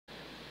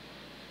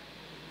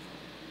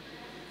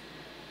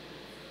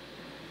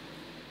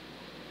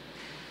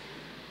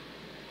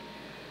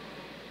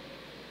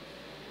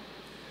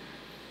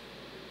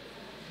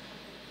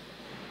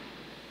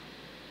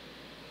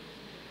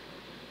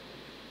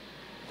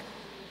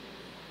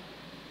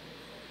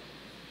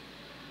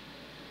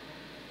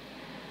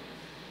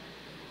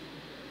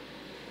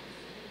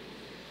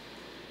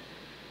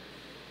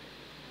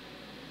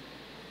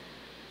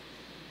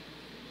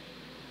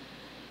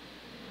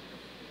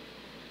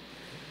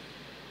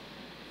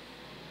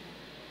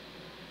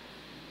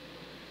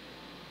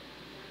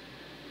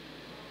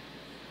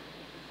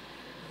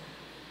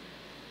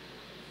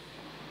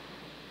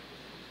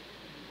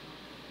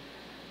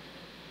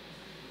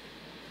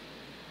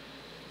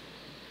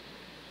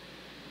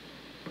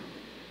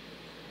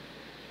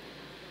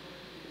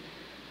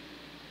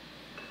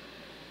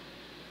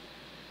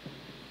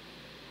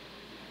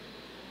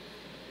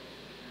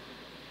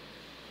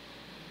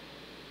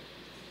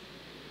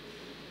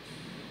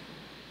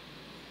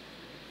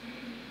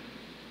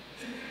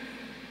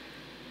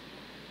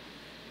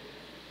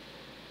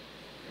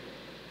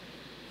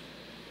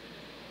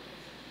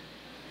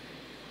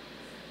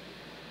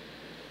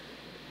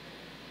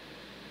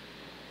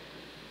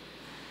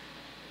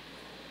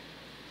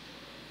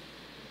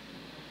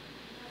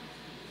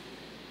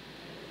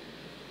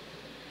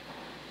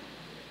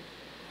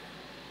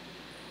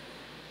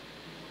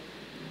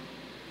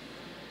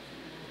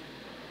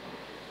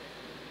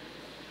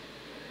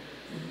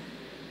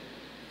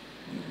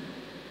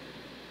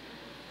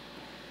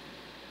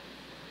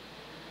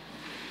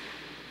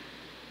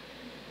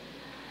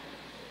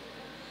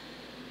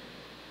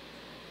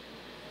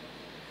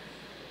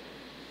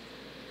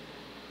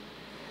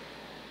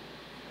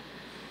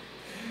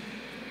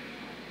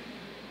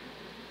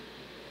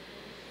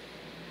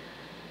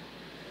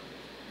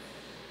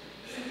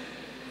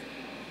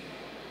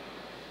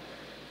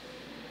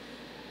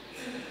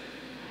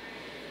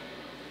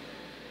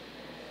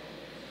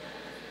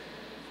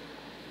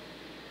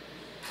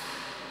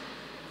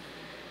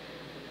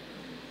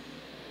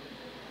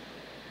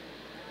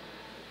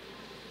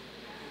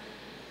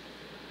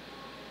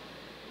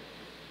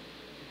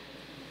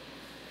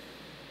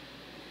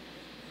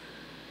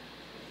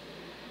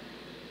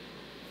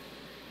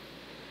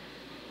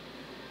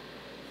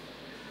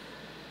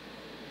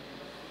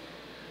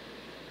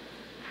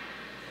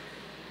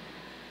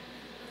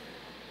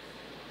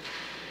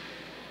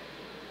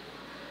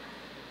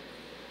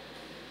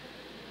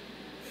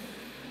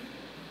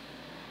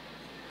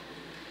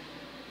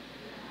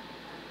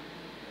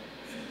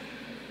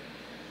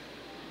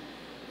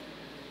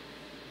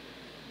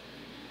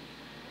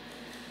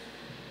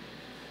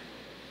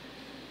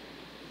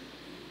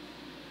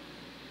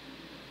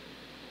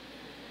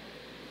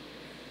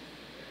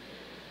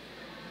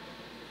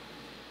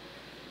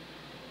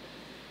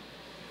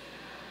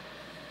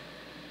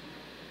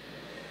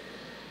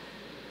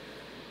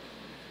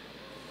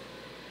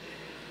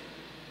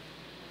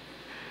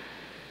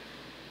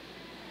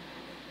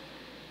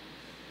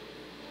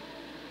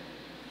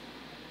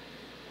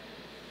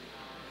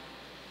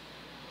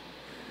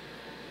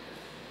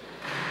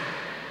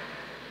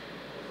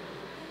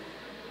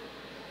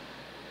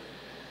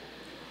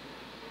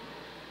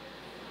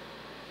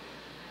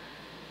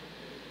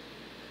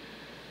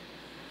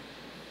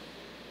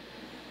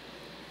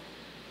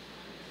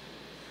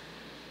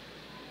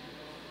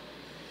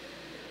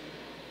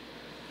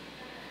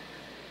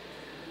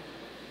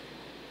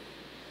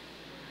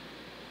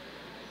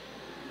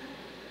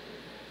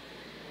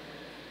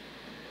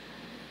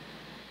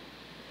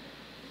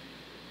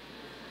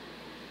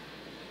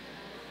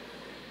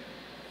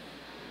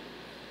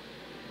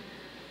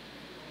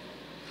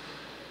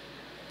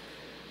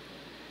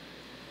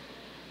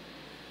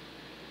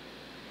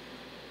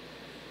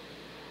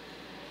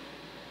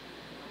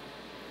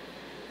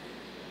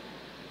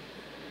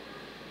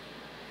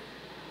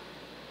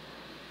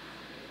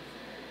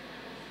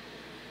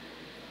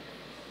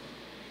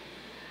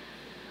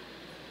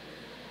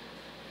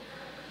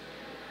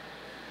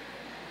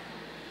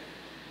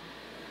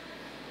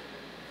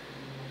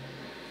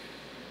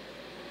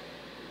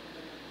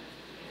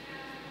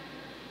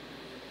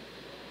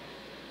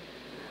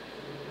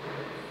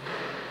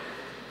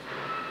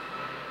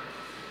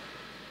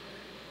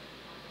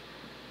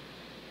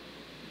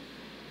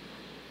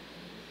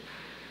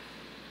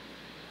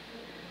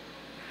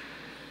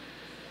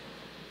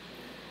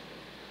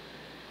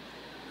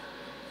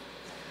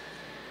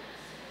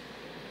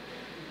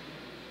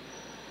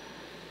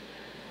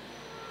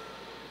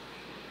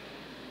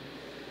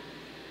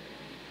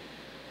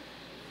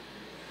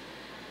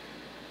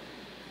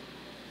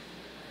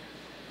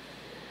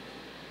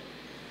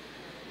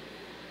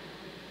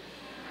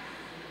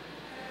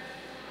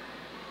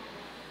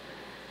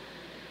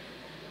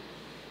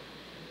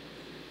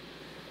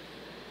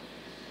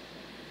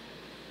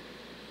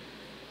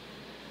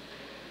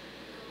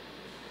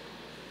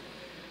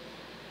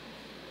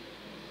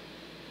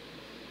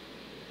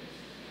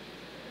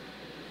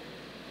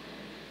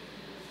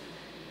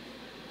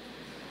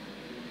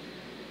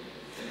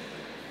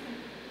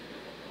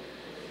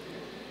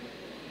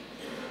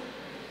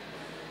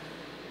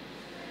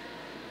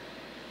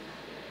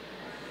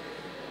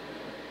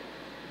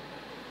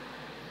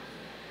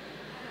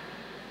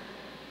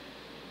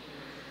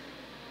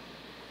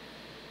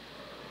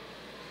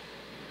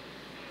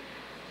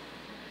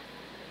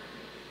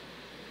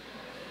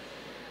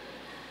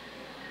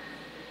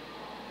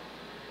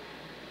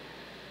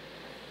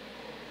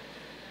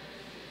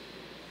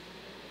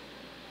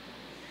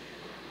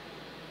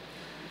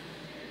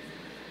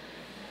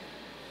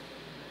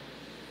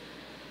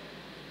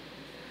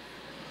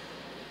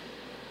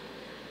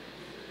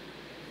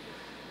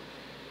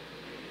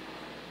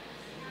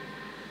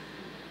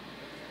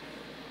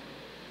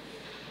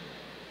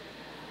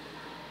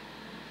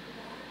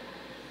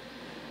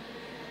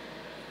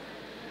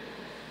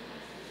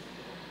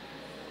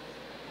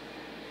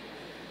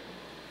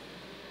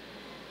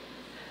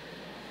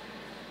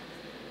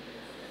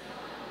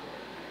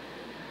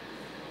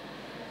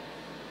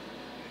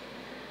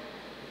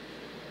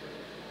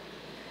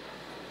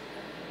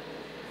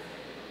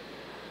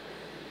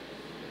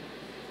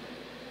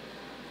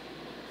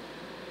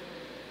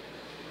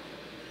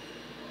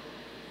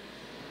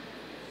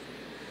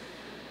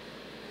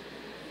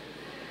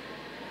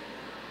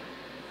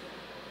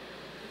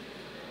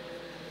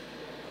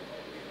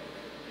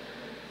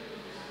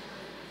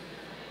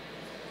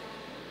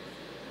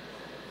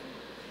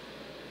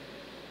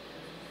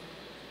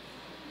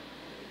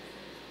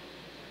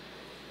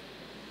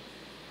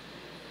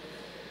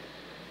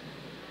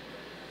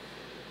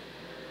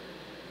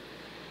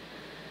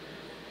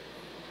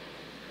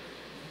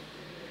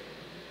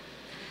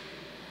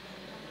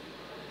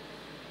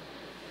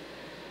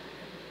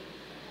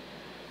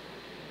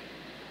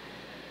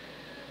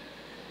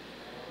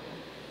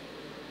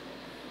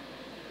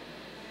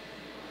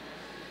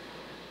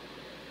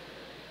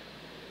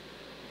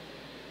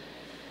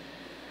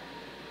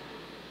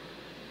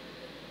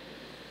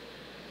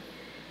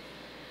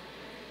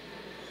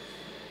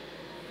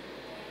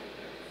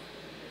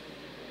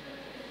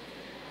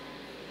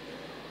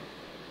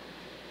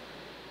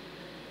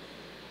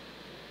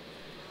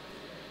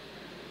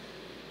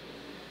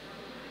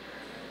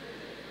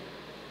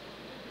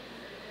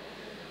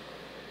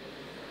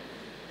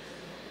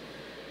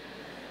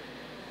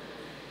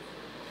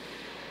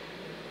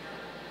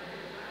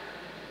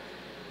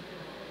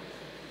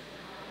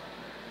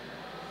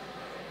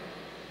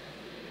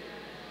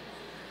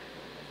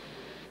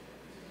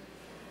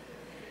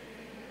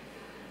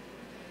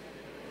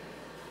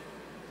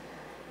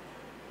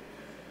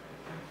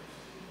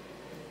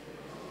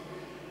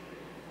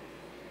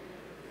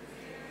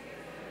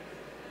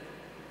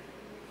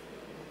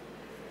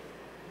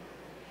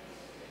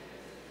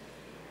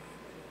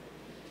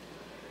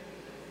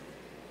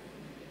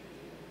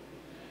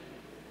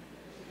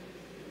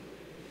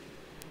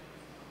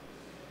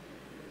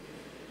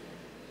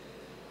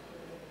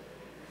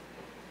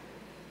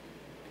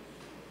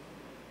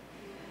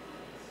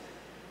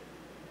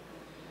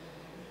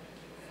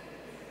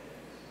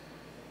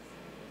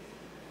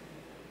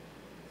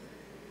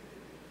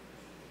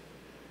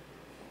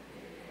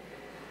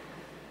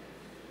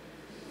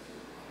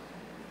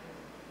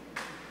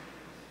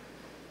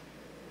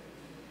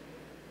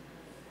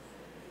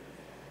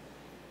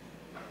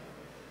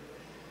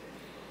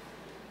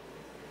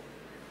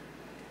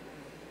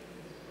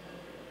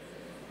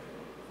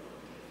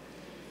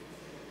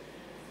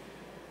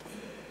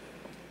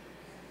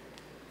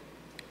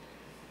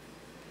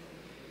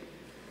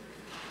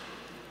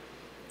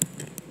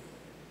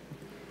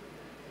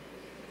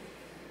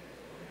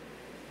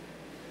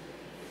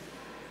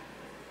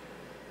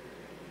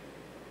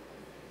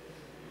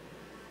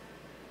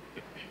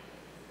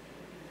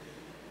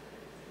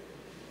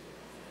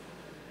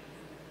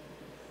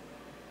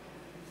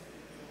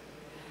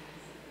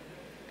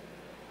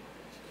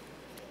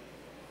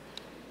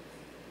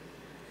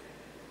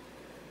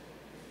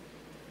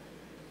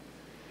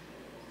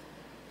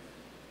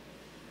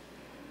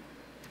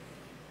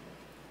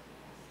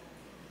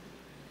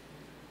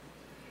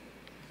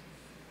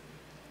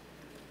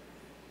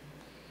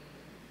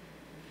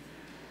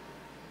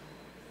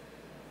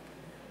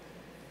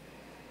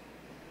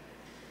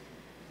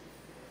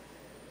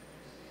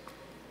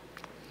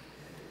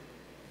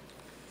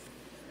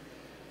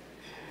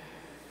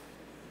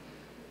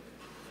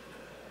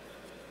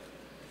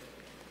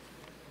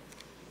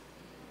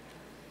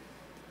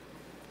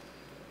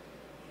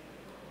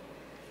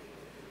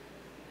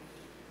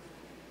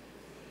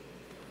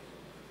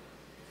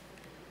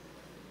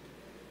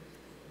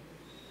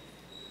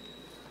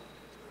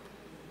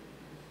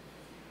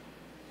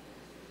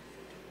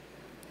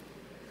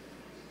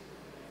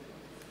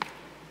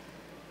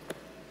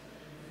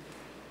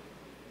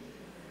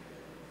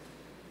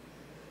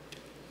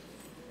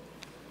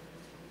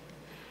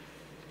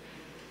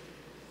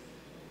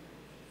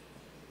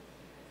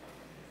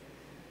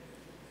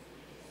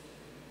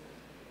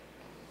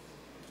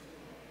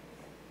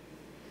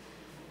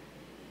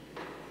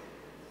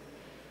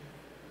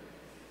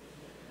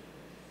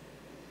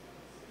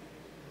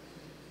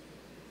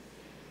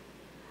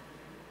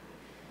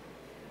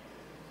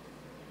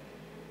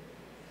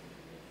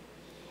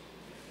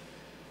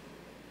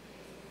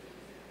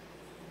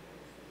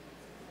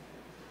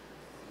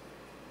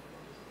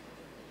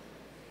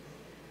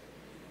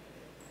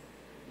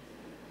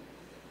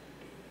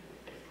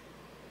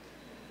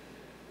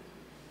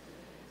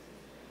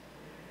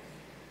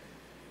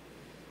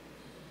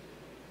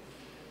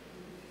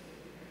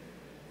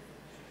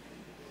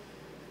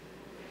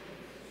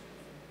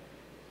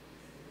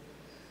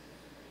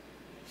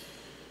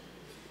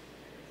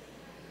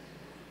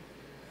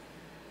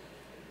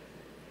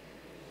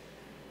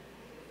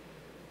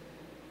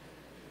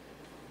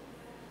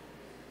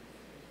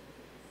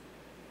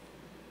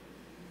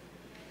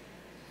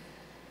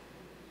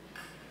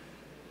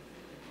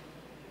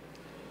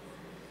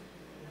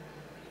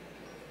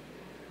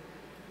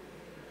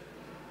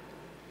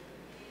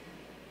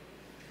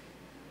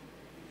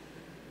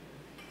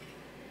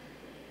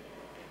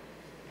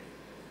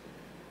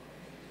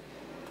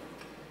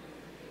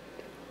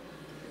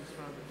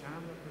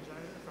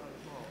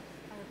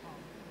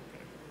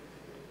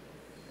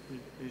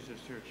He's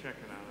just here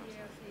checking on us.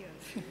 Yes,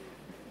 he is.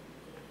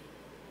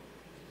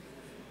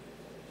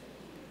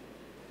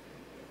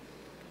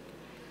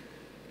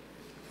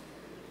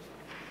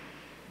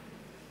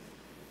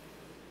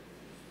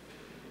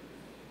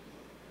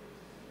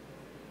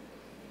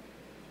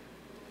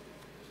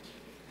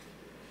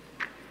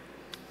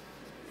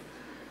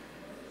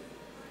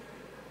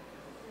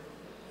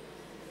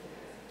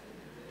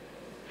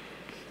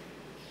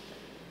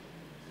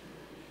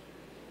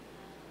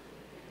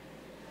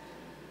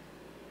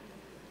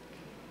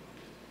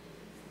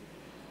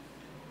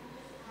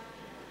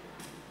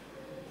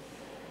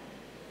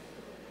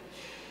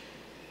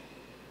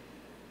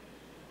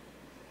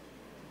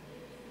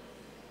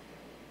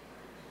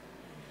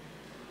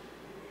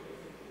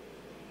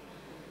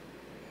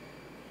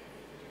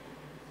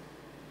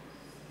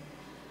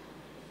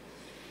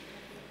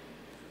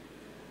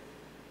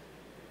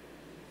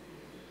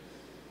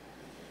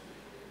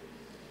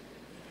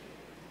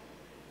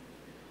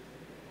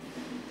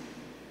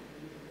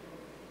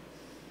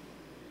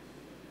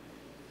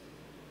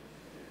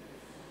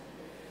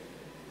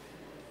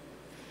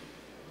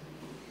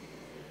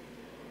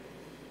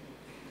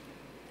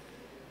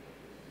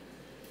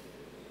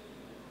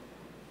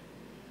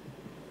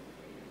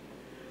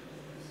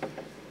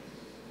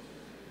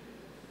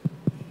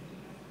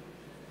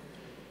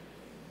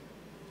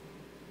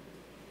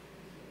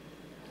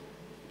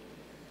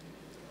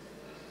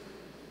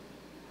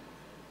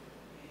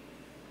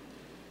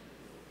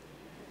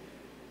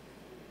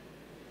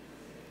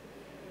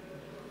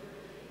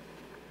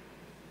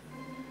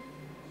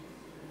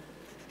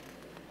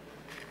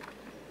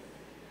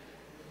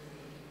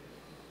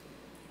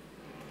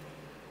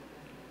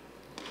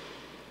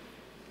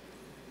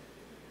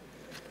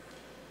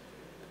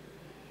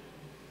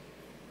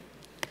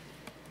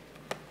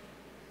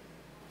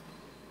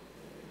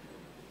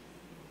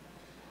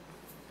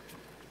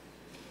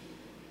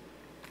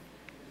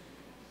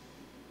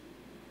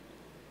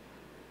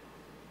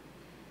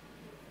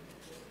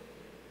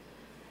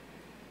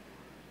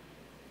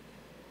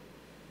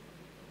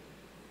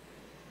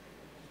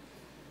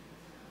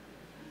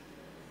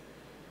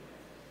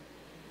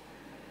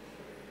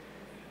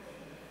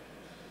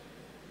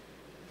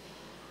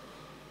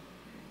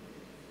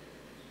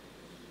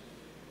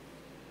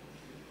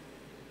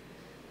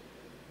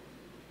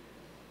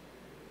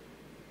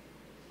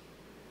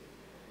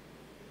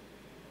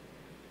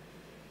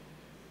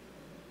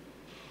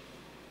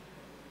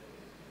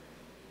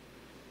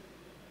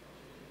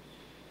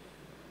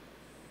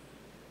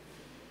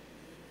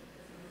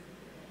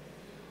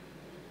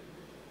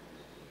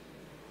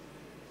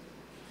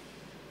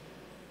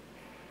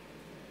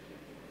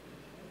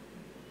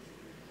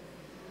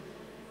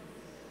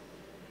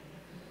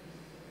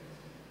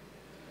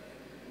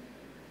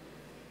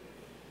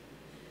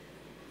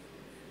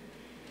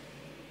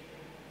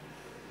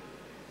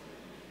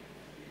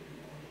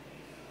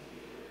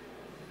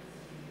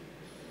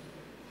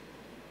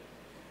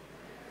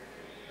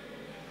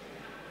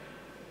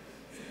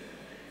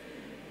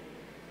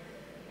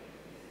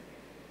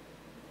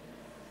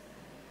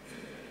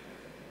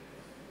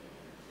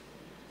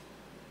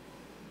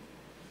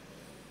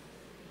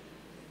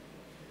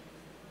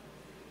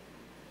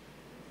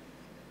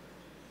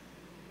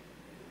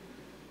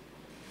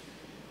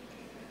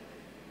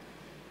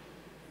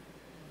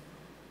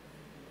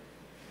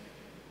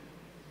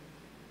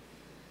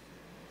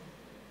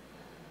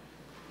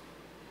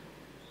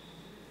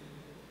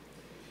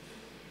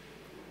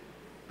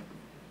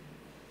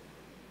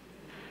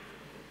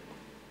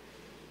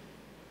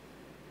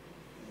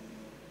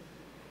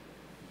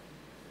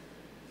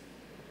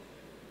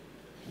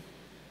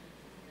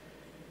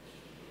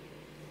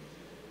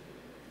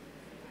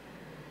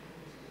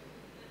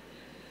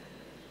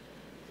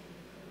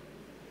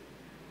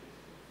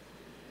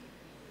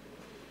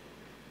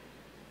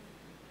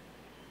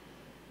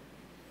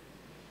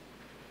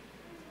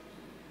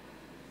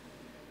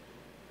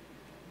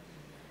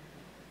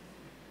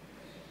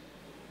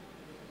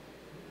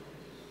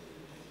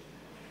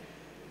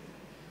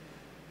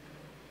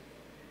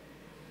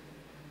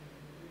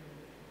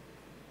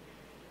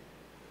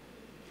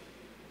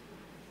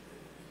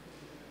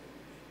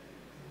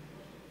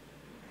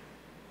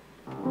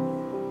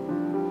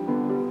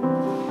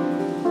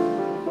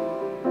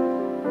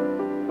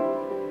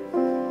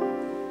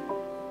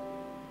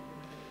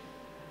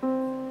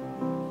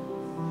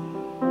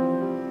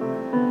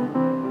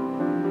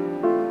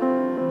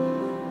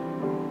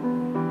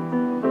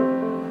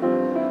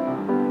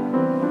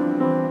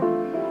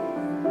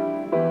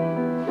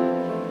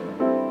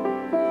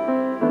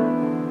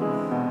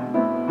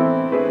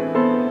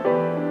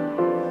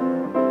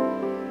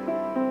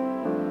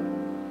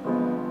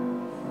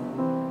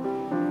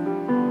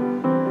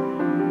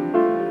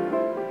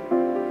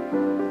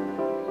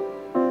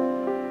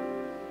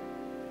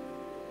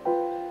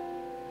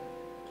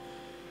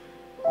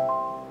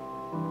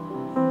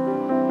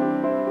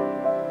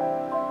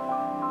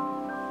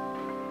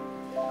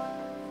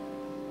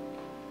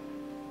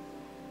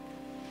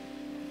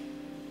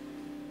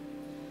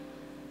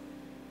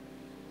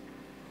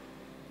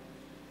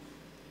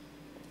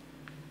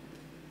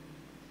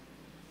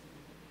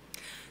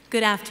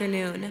 Good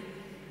afternoon.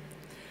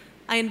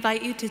 I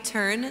invite you to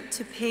turn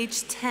to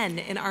page 10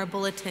 in our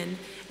bulletin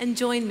and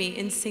join me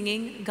in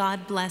singing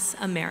God Bless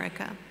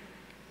America.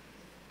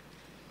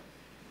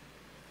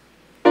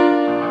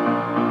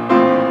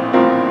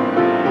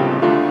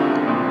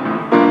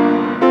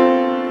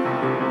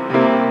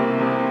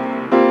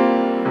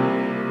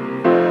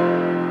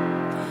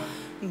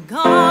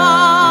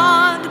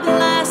 God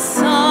bless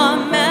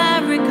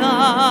America,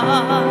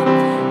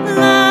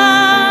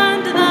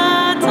 land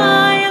that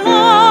I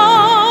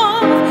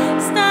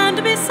love.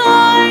 Stand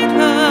beside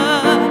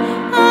her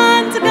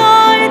and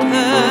guide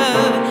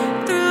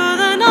her through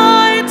the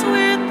night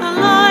with the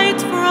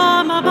light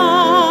from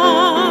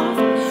above.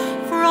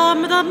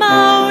 From the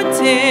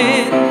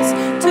mountains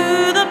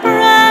to the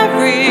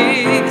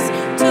prairies,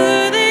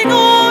 to the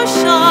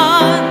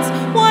oceans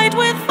white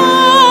with foam.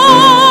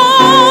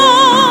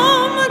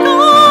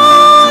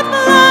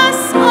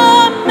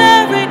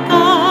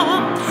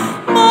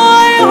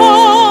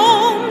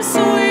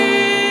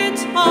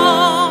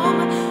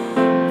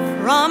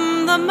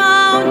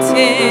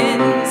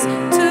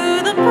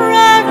 To the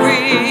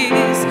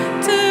prairies,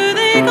 to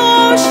the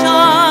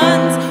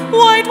oceans,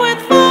 white with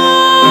foam.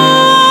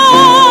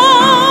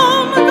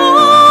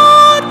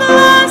 God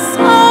bless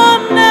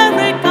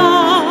America,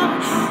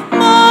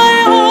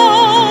 my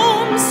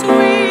home,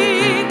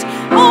 sweet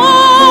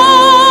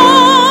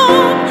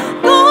home.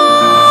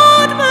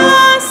 God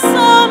bless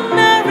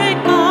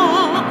America,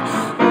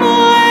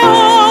 my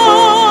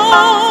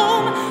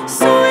home,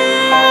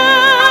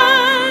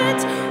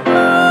 sweet home.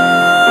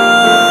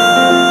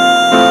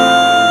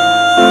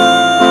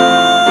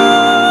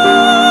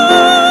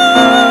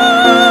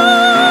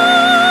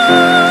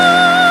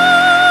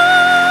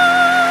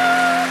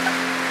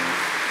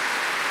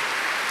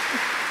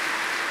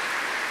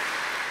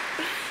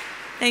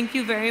 Thank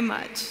you very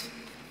much.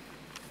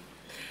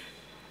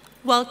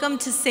 Welcome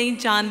to St.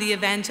 John the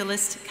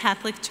Evangelist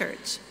Catholic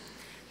Church.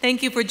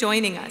 Thank you for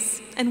joining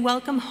us, and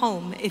welcome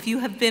home if you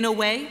have been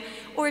away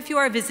or if you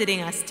are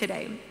visiting us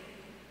today.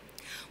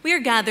 We are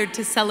gathered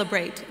to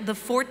celebrate the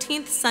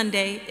 14th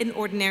Sunday in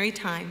Ordinary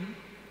Time.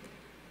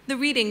 The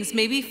readings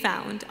may be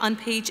found on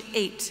page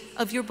 8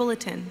 of your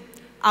bulletin,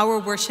 our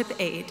worship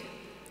aid.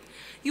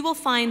 You will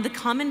find the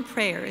common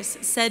prayers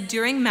said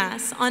during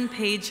Mass on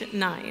page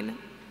 9.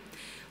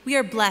 We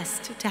are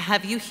blessed to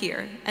have you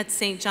here at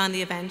St. John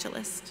the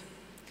Evangelist.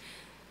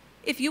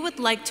 If you would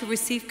like to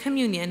receive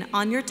communion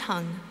on your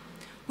tongue,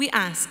 we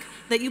ask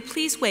that you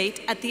please wait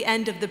at the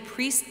end of the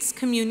priest's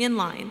communion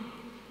line.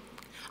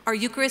 Our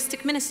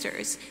Eucharistic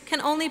ministers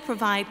can only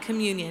provide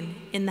communion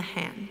in the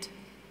hand.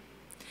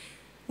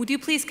 Would you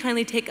please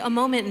kindly take a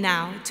moment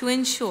now to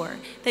ensure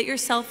that your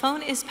cell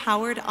phone is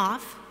powered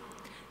off?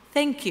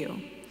 Thank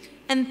you.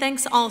 And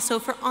thanks also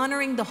for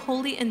honoring the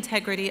holy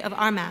integrity of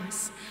our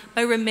Mass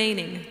by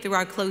remaining through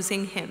our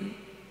closing hymn.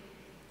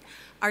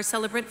 Our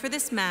celebrant for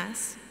this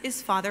Mass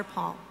is Father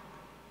Paul.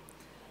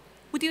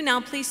 Would you now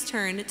please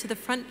turn to the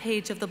front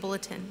page of the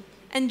bulletin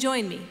and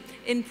join me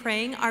in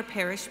praying our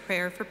parish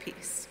prayer for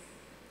peace.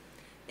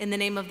 In the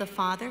name of the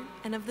Father,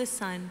 and of the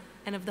Son,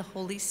 and of the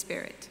Holy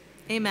Spirit.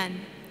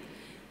 Amen.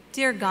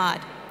 Dear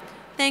God,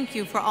 thank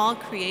you for all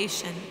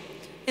creation.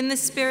 In the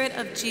spirit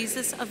of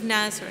Jesus of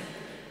Nazareth,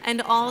 and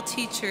all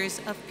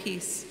teachers of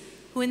peace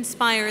who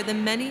inspire the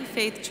many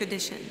faith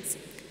traditions,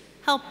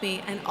 help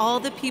me and all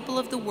the people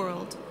of the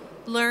world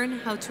learn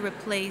how to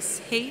replace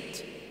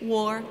hate,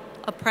 war,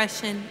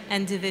 oppression,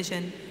 and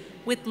division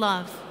with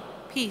love,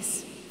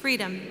 peace,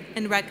 freedom,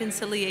 and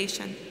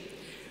reconciliation.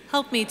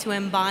 Help me to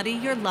embody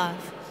your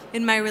love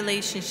in my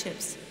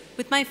relationships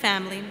with my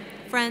family,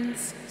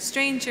 friends,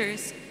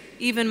 strangers,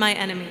 even my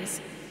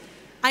enemies.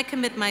 I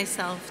commit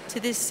myself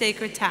to this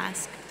sacred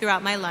task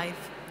throughout my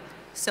life.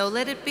 So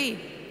let it be.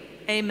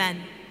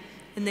 Amen.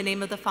 In the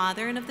name of the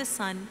Father, and of the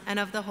Son, and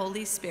of the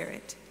Holy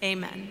Spirit.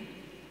 Amen.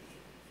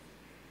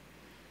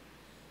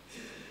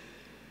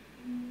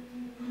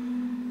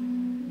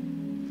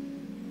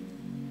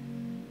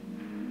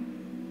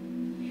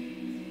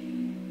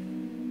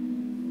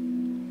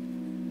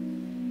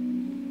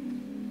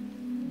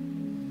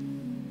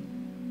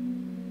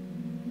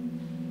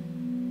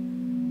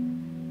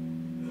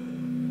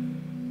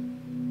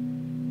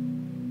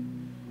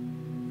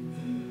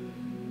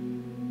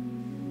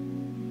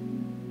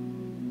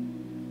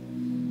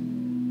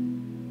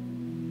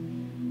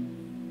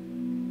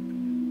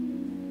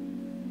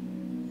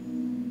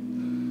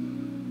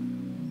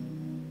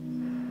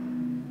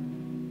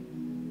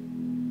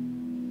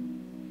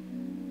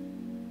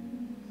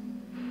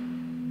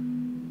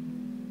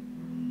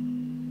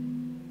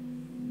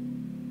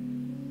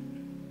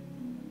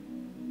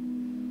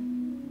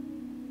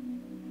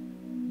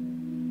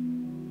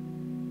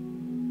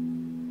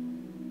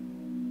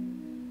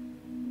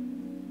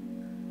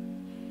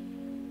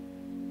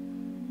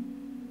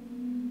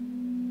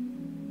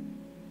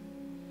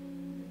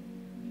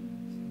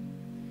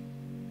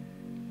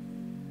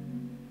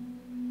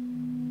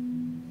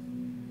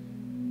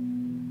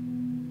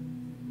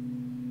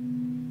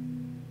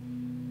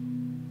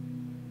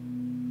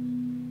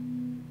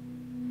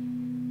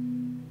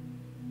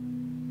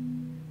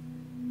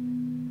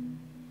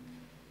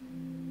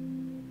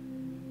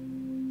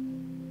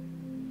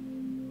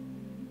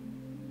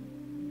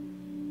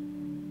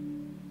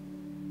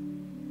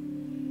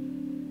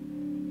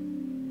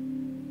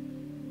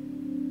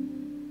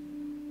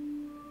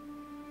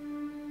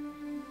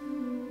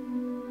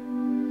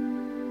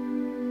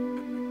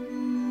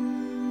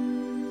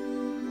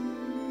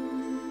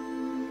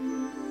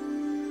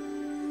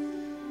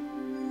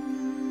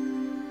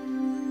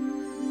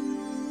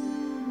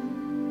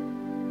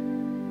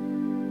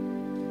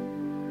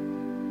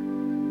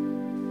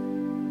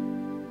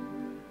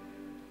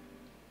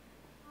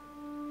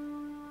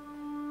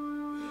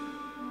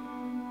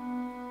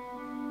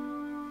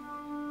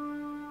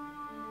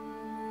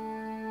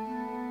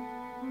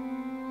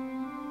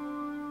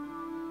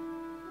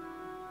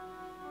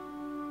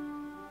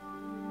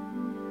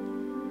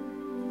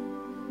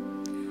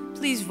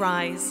 Please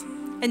rise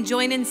and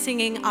join in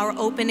singing our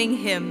opening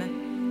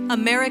hymn,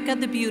 America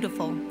the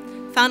Beautiful,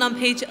 found on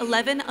page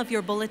 11 of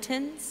your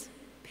bulletins,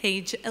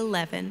 page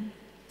 11.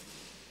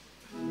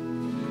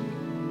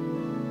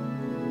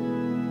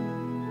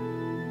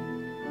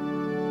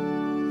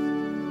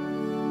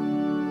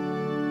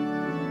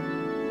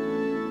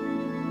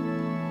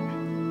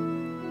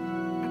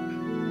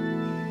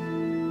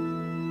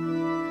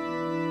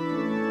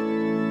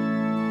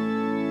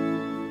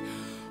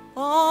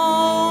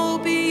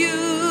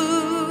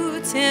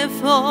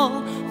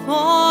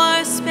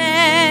 For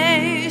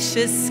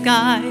spacious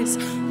skies,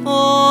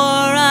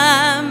 for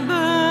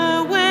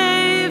amber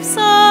waves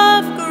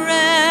of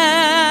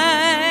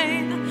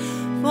grain,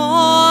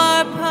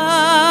 for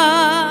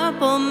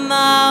purple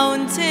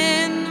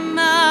mountain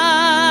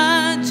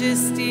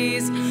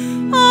majesties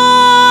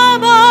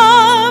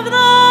above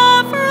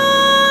the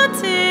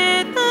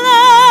fruited plain.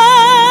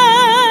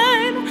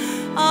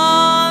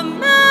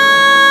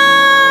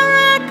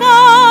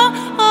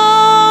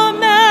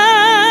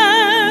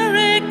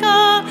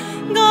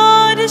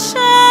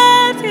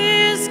 Shed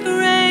his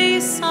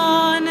grace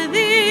on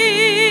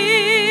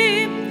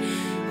thee,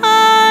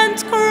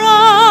 and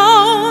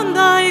crown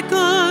thy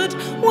good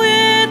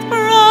with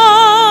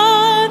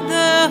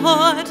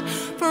brotherhood,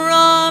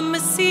 from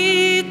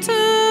sea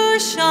to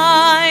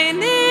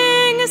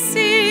shining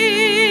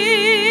sea.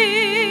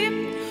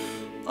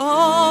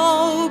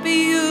 Oh,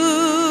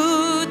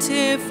 beautiful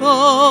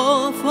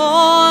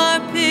for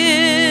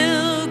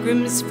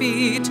pilgrims'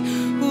 feet,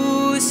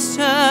 whose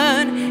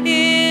turn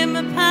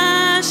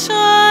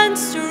impassioned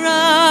stress,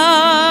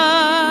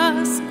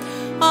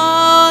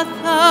 a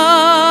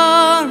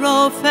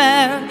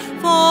thoroughfare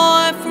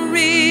for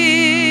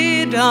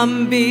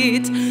freedom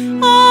beat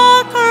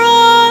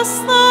across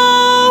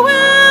the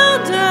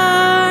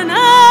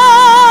wilderness.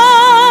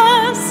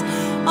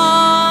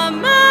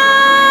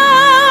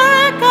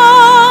 America,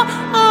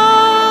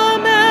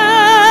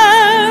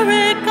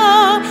 America,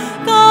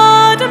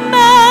 God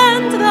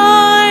mend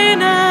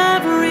thine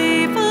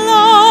every flaw.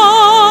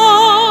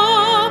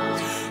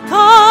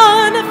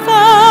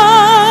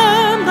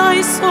 Confirm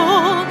thy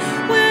soul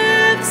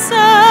with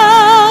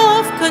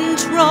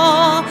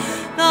self-control,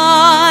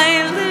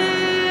 thy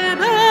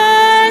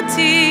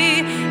liberty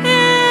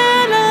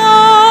in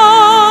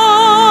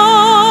law.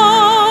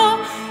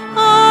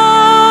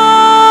 Amen.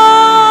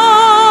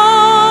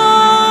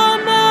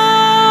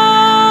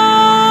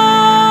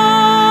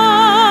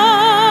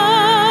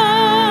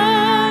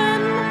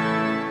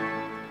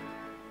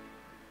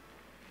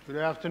 Good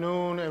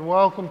afternoon and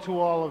welcome to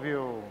all of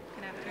you.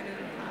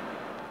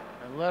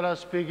 And let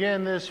us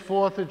begin this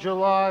 4th of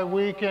July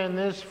weekend,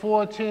 this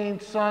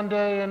 14th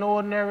Sunday in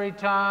ordinary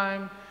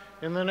time,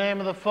 in the name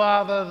of the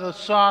Father, the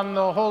Son,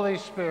 the Holy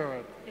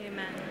Spirit.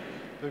 Amen.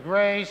 The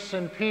grace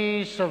and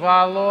peace of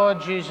our Lord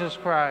Jesus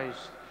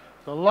Christ,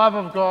 the love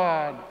of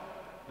God,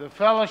 the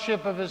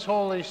fellowship of his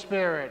Holy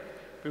Spirit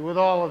be with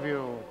all of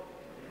you.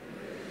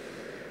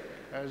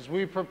 As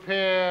we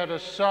prepare to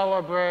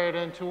celebrate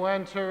and to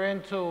enter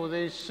into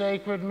these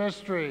sacred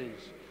mysteries,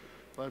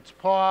 let's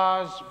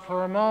pause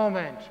for a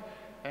moment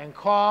and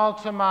call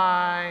to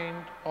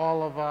mind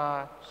all of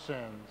our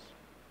sins.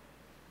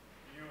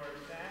 You are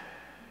sent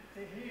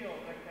to heal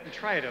the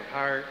contrite of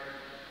heart.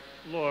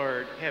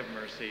 Lord, have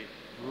mercy.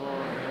 Lord,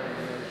 have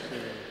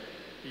mercy.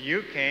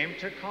 You came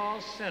to call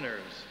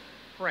sinners.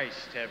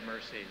 Christ, have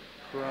mercy.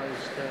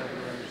 Christ, have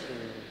mercy.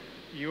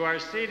 You are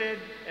seated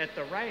at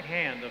the right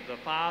hand of the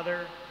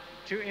Father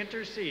to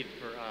intercede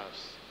for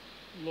us.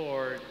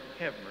 Lord,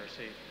 have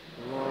mercy.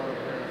 Lord,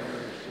 have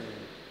mercy.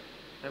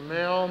 And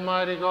may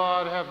Almighty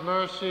God have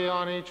mercy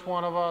on each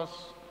one of us,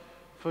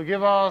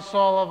 forgive us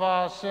all of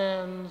our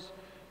sins,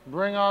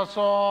 bring us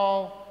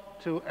all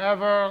to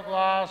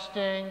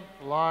everlasting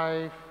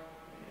life.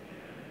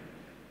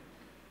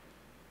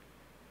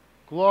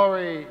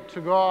 Glory to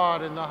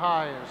God in the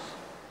highest,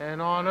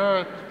 and on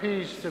earth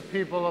peace to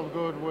people of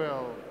good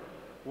will.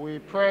 We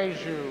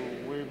praise you,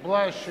 we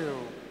bless you,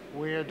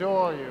 we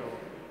adore you,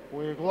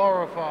 we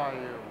glorify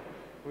you.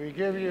 We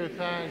give you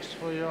thanks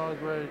for your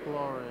great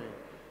glory.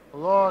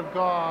 Lord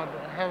God,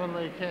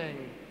 Heavenly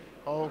King,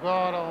 O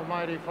God,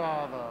 Almighty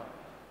Father,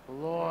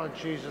 Lord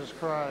Jesus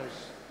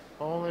Christ,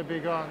 only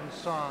begotten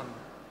Son,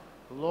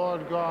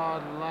 Lord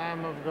God,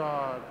 Lamb of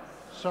God,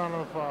 Son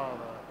of the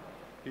Father,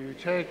 you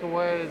take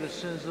away the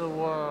sins of the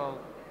world,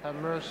 have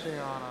mercy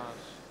on us.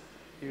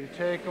 You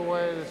take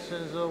away the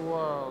sins of the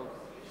world,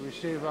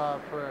 receive our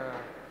prayer.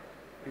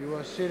 You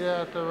are seated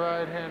at the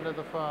right hand of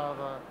the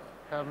Father,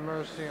 have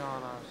mercy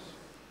on us.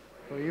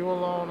 For you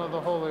alone are the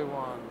Holy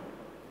One,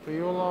 for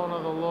you alone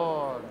are the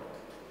Lord,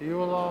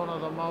 you alone are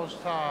the Most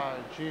High,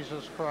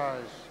 Jesus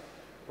Christ,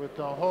 with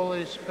the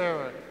Holy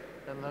Spirit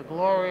and the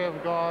glory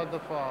of God the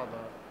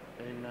Father.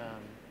 Amen.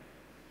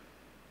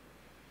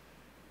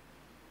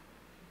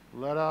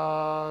 Let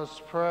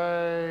us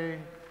pray.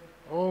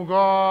 O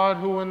God,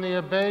 who in the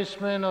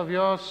abasement of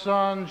your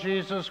Son,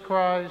 Jesus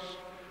Christ,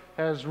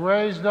 has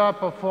raised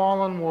up a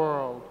fallen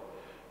world,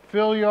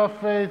 fill your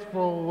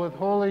faithful with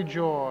holy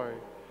joy.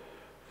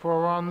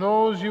 For on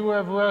those you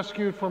have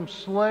rescued from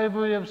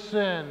slavery of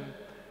sin,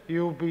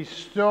 you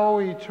bestow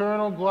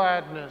eternal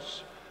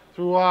gladness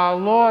through our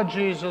Lord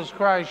Jesus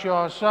Christ,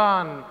 your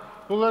Son,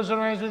 who lives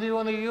and reigns with you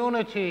in the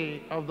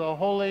unity of the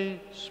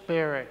Holy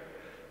Spirit,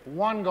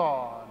 one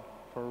God,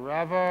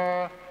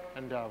 forever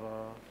and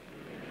ever.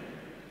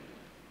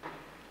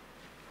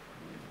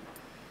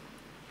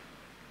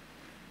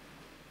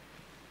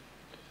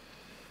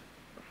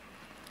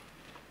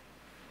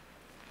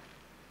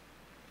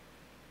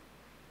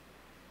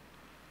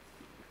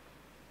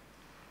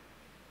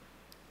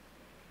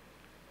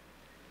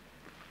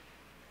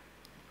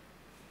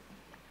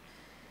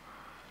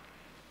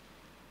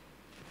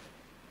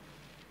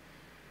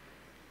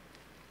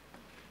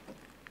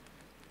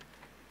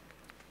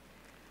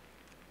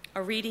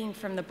 A reading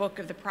from the book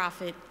of the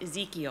prophet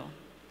Ezekiel.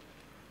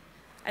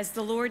 As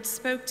the Lord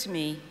spoke to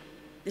me,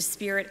 the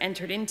Spirit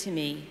entered into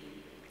me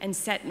and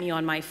set me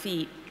on my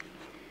feet.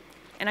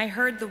 And I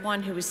heard the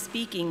one who was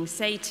speaking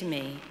say to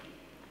me,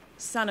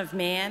 "Son of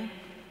man,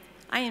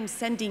 I am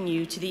sending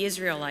you to the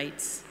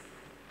Israelites,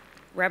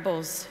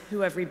 rebels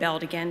who have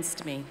rebelled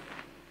against me.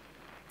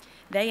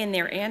 They and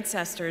their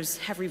ancestors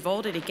have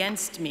revolted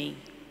against me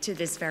to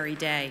this very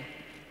day.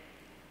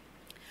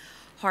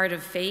 Hard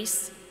of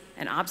face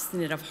and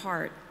obstinate of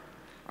heart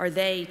are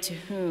they to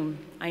whom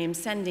I am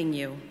sending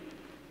you.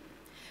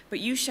 But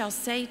you shall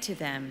say to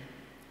them,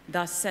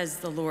 'Thus says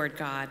the Lord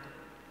God.'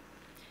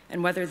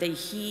 And whether they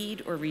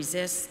heed or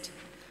resist,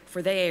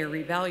 for they are a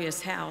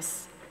rebellious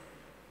house,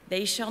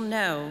 they shall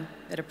know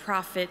that a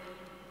prophet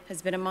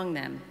has been among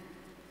them."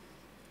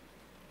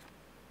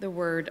 The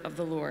word of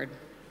the Lord.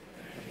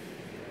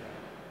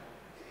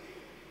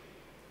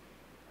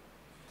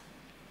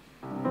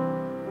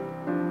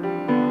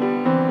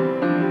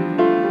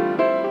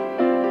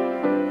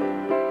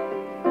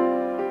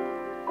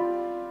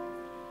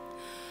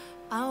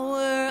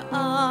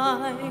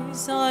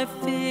 Are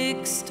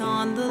fixed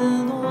on the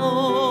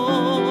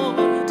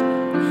Lord.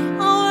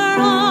 Our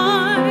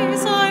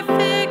eyes are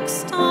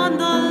fixed on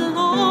the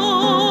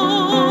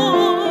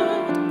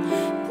Lord,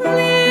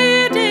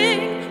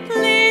 pleading,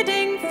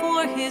 pleading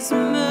for his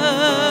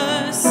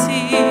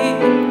mercy,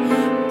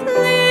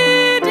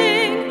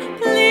 pleading,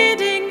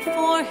 pleading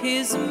for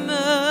his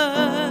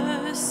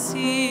mercy.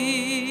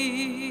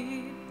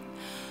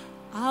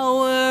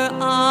 Our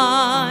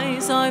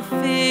eyes are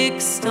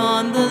fixed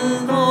on the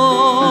Lord.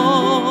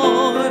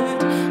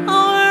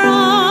 Our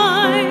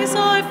eyes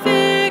are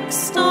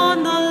fixed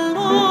on the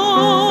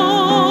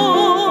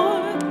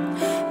Lord,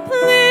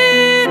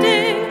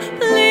 pleading,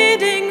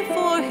 pleading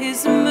for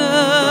his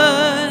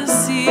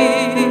mercy,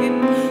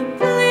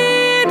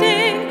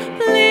 pleading,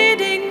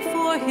 pleading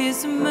for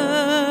his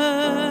mercy.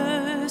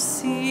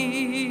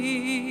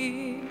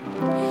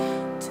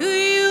 To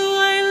you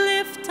I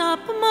lift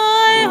up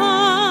my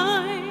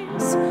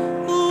eyes,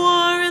 who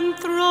are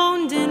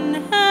enthroned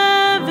in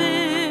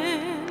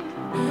heaven,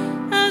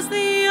 as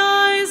the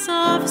eyes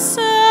of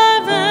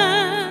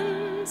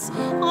servants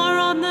are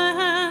on the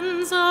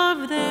hands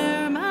of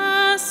their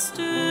masters.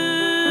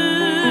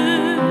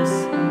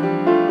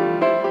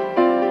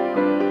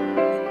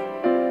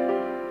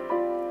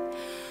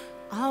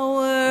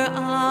 Our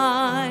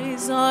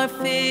eyes are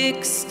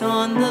fixed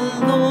on the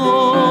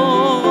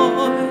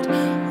Lord.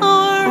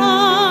 Our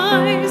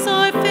eyes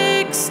are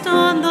fixed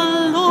on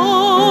the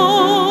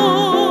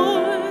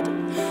Lord,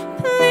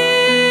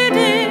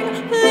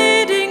 pleading,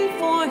 pleading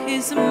for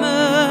his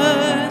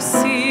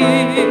mercy,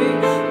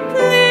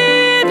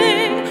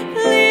 pleading,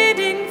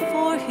 pleading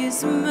for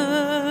his mercy.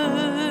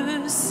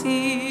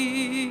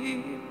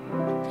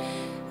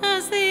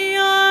 As the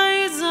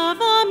eyes of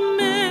a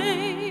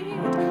maid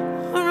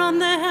are on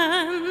the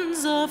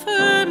hands of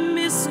her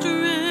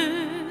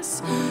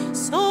mistress,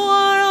 so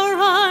are our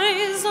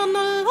eyes on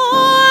the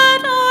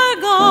Lord our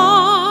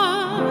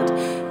God,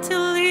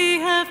 till he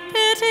have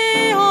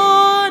pity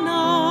on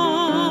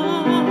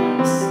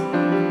us.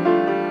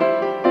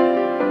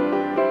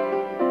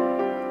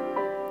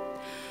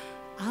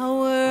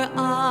 Our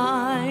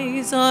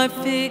eyes are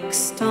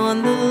fixed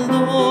on the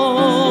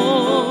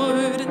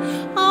Lord.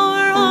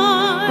 Our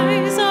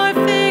eyes are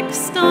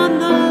fixed on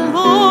the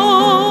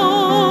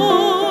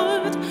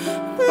Lord,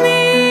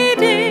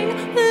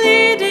 pleading,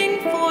 pleading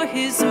for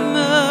his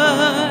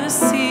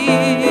mercy,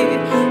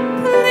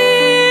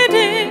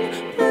 pleading,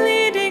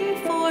 pleading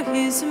for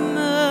his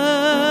mercy.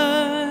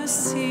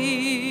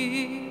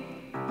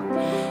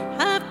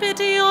 Have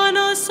pity on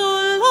us, O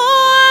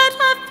Lord,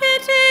 have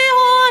pity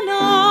on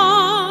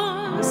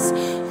us,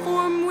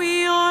 for we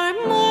are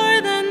more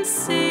than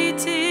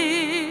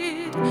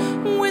sated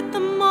with the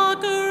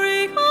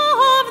mockery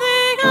of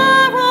the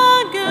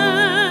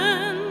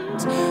arrogant,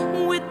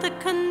 with the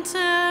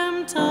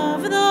contempt of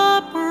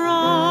the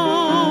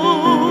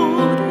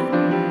proud.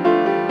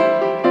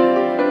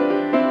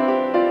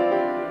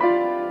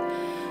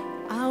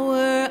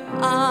 Our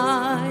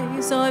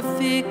eyes are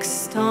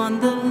fixed on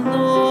the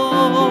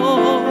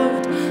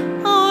Lord.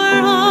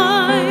 Our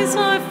eyes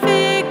are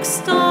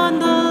fixed on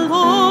the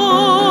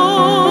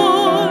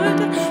Lord,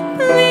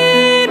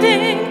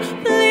 pleading,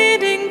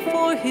 pleading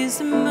for his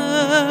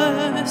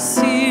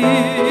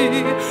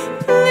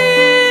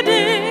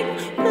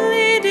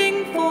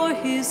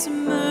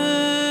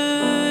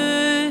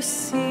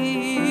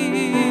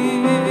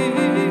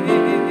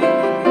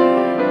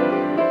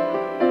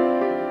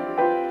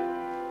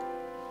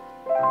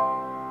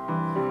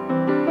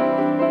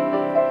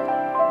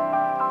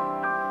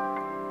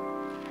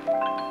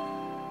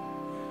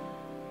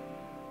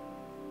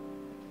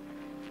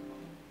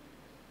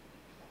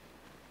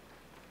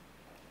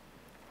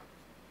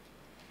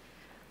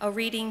A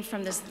reading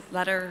from this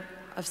letter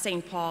of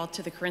St. Paul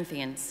to the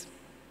Corinthians.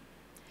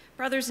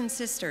 Brothers and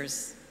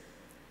sisters,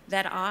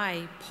 that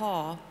I,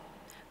 Paul,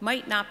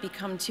 might not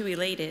become too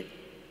elated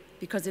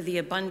because of the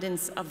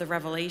abundance of the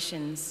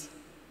revelations,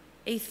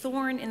 a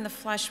thorn in the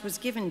flesh was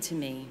given to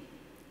me,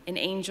 an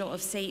angel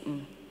of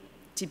Satan,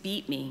 to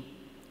beat me,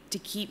 to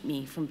keep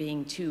me from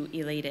being too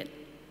elated.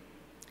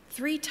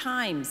 3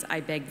 times I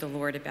begged the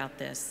Lord about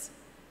this,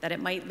 that it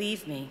might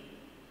leave me.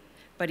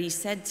 But he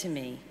said to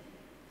me,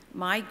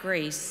 my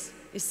grace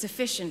is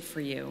sufficient for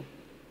you,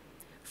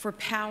 for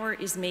power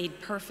is made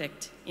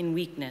perfect in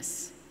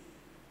weakness.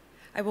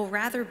 I will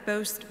rather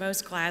boast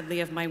most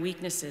gladly of my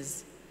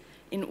weaknesses,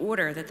 in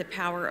order that the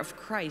power of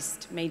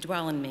Christ may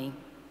dwell in me.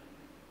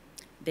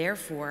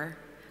 Therefore,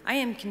 I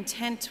am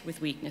content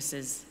with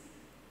weaknesses,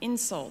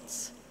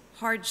 insults,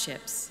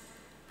 hardships,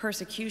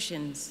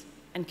 persecutions,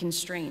 and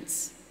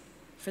constraints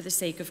for the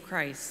sake of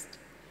Christ.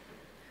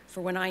 For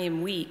when I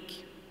am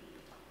weak,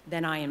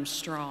 then I am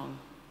strong.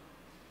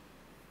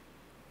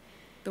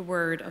 The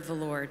word of the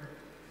Lord.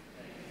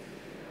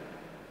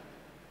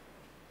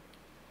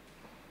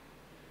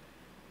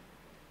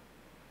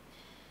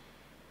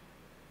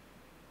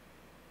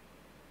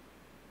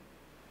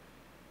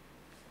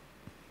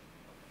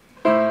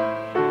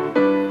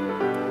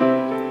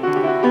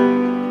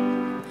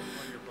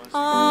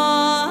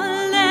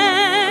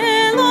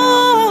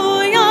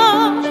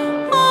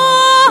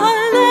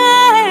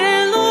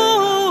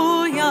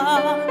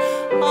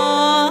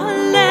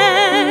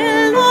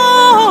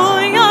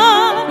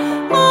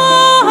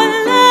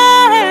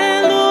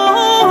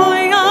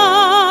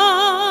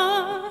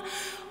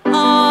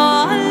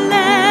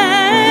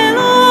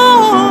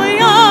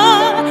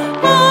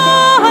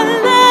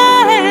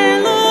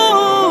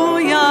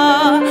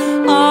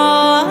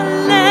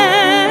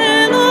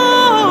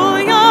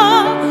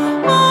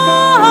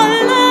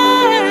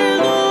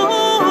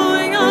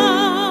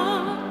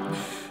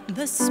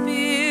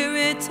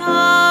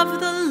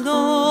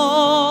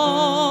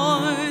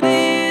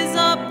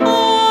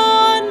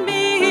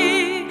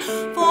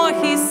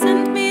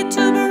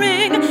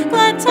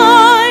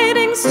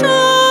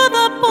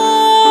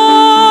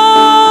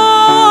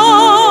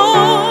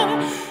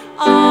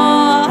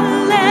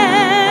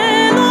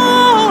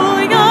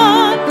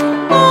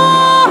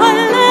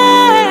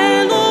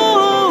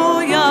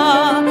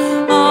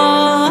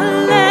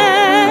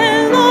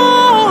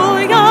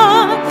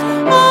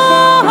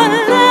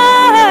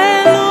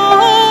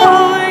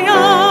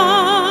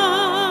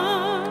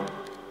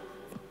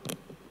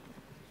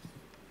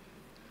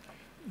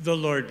 The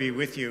Lord be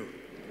with you.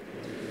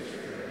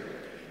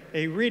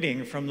 A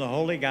reading from the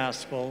Holy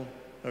Gospel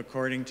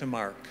according to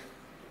Mark.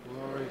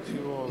 Glory to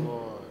you, O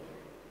Lord.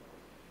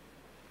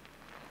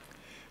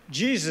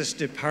 Jesus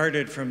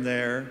departed from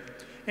there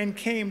and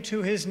came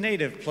to his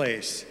native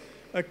place,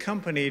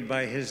 accompanied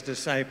by his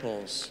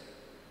disciples.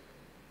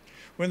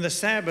 When the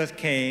Sabbath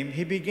came,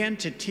 he began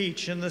to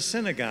teach in the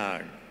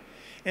synagogue,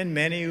 and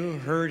many who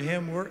heard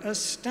him were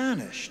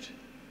astonished.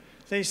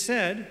 They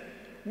said,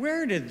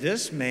 "Where did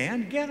this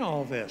man get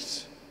all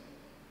this?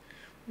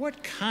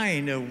 What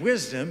kind of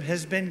wisdom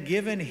has been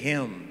given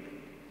him?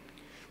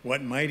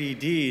 What mighty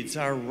deeds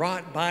are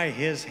wrought by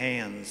his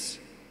hands?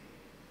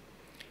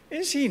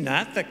 Is he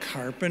not the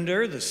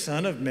carpenter, the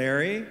son of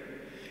Mary,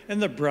 and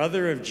the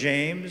brother of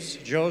James,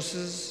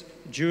 Joseph,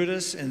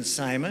 Judas, and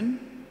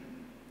Simon?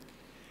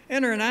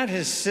 And are not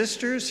his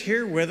sisters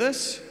here with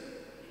us?"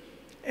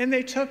 And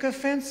they took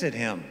offense at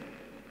him.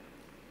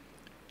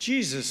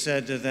 Jesus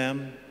said to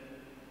them,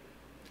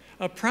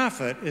 "A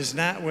prophet is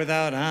not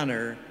without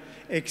honor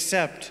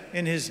except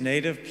in his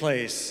native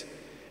place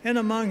and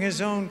among his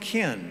own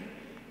kin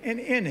and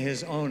in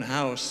his own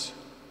house."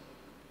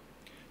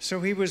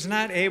 So he was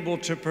not able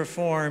to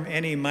perform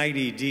any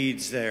mighty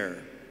deeds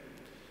there,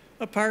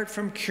 apart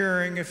from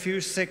curing a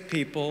few sick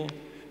people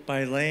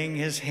by laying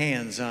his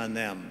hands on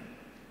them.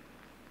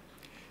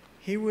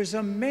 He was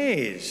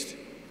amazed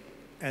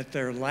at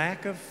their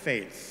lack of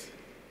faith.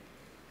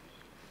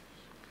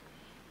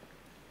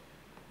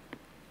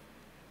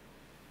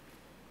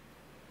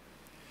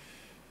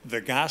 The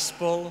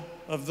Gospel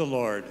of the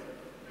Lord.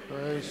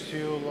 Praise to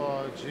you,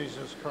 Lord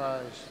Jesus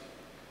Christ.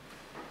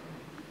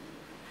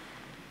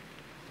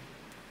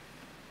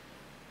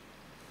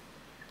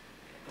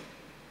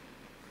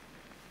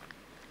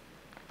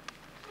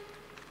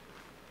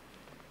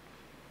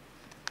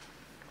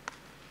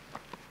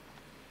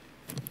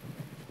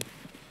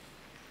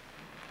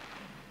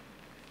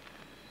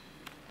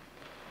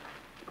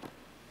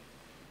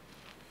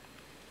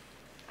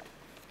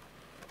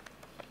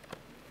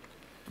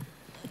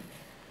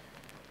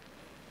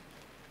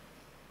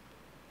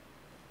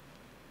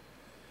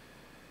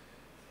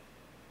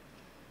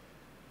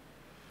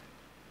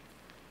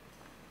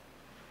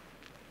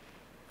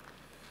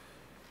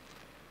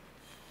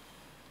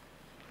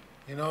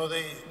 You know,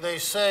 they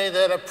say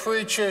that a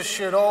preacher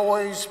should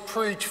always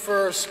preach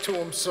first to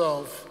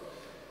himself.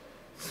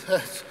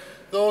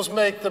 Those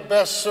make the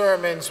best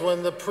sermons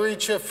when the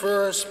preacher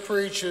first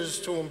preaches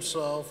to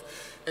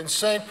himself. And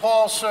St.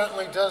 Paul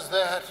certainly does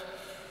that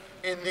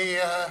in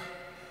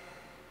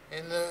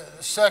in the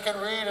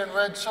second reading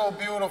read so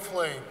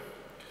beautifully.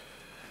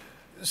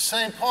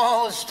 St.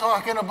 Paul is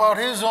talking about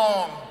his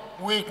own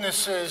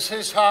weaknesses,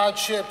 his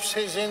hardships,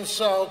 his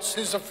insults,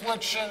 his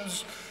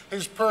afflictions,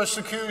 his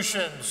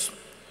persecutions.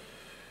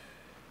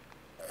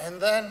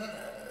 And then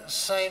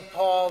St.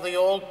 Paul, the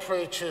old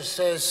preacher,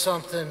 says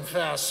something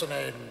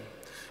fascinating,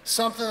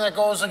 something that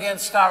goes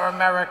against our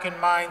American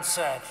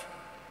mindset.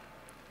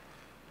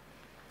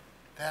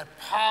 That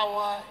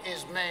power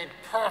is made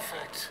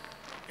perfect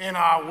in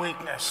our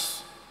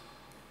weakness.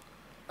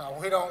 Now,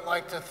 we don't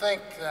like to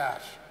think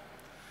that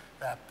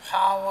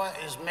power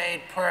is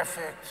made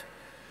perfect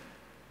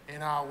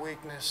in our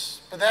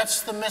weakness. But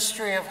that's the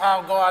mystery of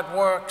how God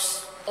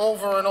works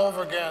over and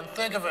over again.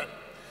 Think of it.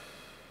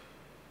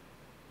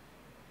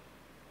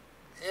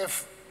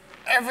 If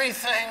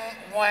everything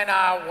went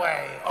our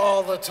way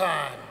all the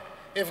time,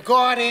 if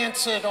God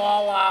answered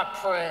all our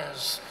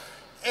prayers,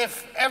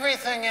 if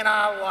everything in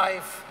our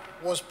life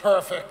was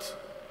perfect,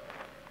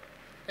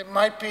 it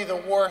might be the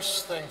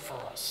worst thing for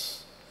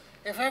us.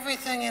 If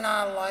everything in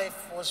our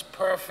life was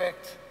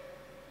perfect,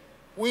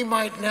 we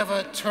might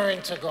never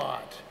turn to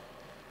God.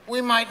 We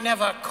might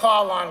never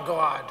call on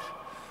God.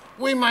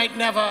 We might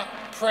never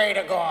pray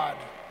to God.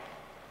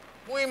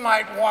 We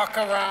might walk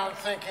around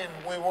thinking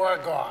we were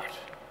God.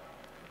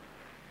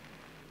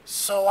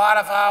 So out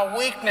of our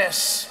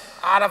weakness,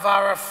 out of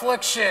our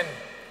affliction,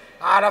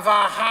 out of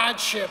our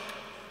hardship,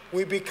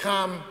 we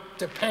become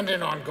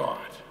dependent on God.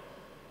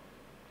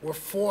 We're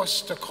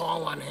forced to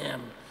call on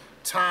him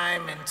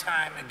time and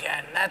time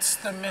again. That's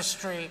the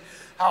mystery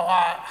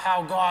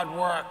how God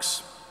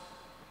works.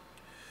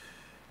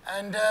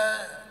 And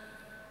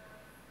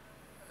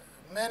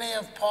many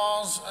of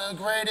Paul's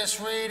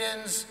greatest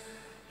readings,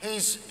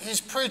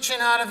 he's preaching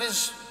out of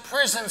his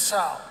prison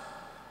cell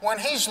when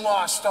he's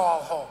lost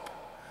all hope,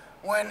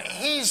 when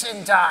he's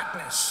in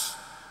darkness,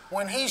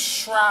 when he's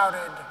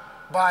shrouded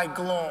by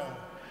gloom.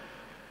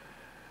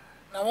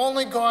 Now,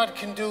 only God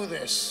can do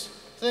this.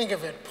 Think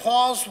of it.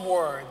 Paul's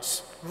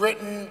words,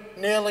 written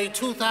nearly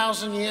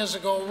 2,000 years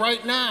ago,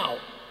 right now,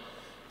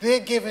 they're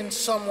giving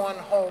someone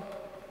hope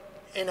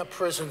in a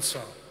prison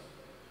cell.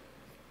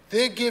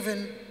 They're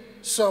giving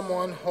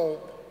someone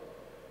hope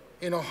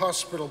in a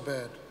hospital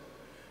bed.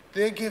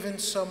 They're giving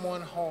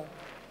someone hope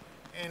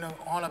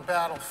on a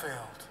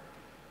battlefield.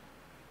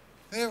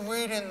 They're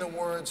reading the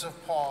words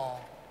of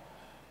Paul,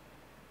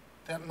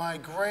 that my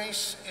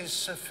grace is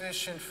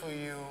sufficient for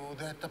you,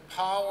 that the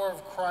power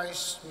of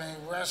Christ may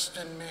rest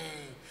in me.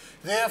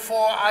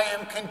 Therefore, I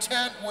am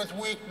content with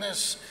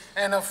weakness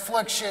and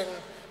affliction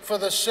for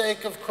the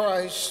sake of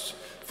Christ.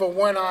 For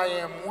when I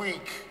am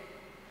weak,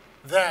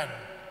 then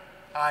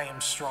I am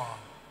strong.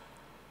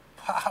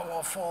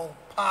 Powerful,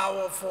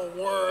 powerful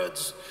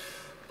words.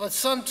 But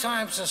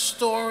sometimes a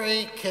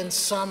story can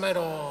sum it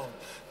all.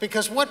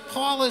 Because what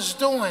Paul is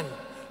doing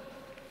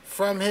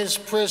from his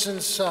prison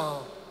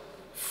cell,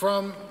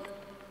 from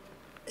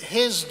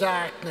his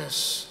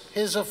darkness,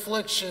 his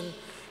affliction,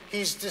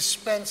 he's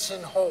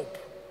dispensing hope.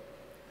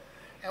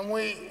 And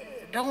we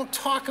don't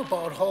talk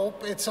about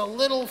hope. It's a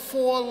little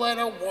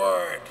four-letter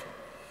word.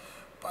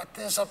 But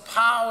there's a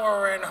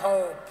power in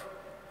hope.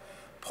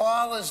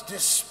 Paul is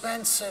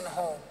dispensing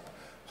hope.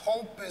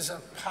 Hope is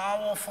a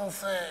powerful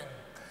thing.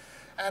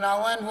 And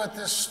I'll end with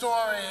this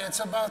story. It's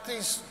about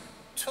these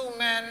two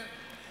men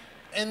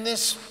in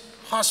this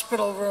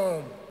hospital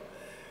room.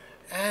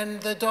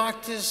 And the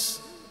doctors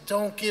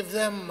don't give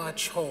them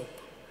much hope.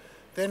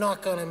 They're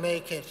not going to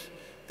make it.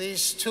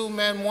 These two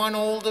men, one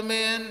older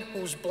man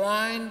who's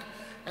blind,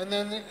 and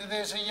then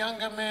there's a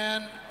younger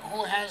man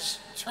who has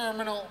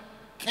terminal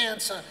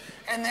cancer.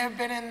 And they've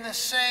been in the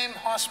same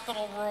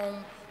hospital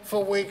room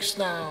for weeks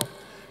now.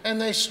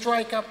 And they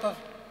strike up a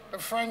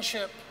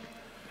friendship.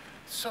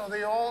 So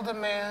the older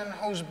man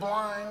who's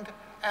blind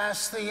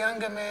asks the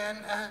younger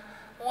man,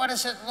 what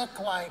does it look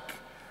like?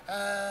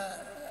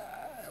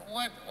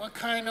 What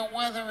kind of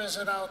weather is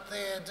it out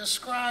there?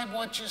 Describe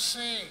what you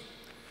see.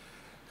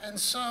 And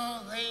so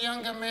the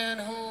younger man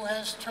who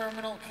has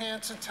terminal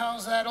cancer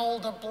tells that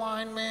older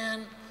blind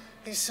man,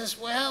 he says,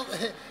 well,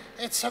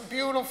 it's a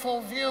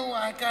beautiful view,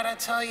 I gotta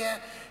tell you.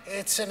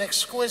 It's an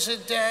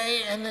exquisite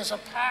day, and there's a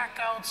park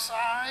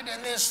outside,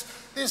 and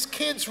there's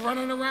kids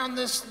running around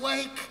this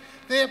lake.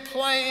 They're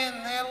playing,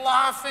 they're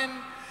laughing,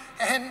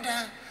 and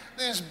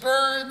there's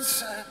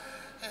birds.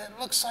 It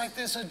looks like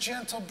there's a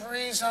gentle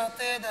breeze out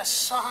there. The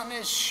sun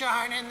is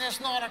shining.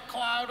 There's not a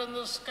cloud in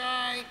the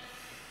sky.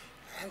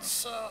 And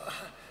so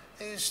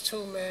these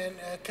two men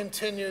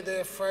continue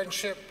their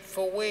friendship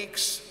for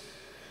weeks.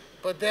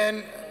 But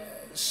then,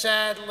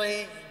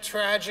 sadly,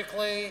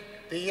 tragically,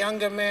 the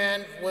younger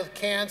man with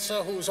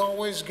cancer, who's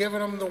always giving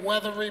him the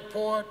weather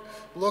report,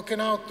 looking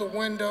out the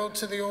window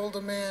to the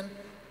older man,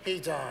 he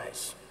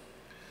dies.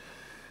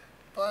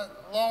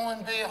 But lo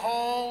and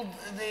behold,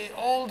 the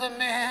older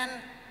man,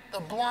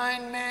 the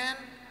blind man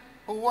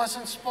who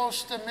wasn't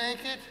supposed to make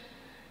it,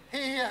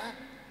 he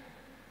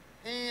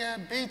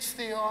beats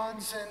the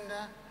odds, and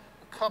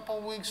a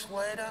couple weeks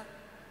later,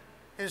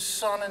 his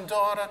son and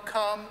daughter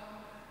come,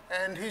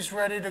 and he's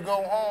ready to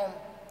go home.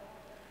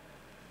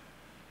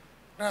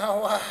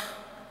 Now,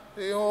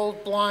 the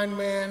old blind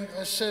man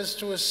says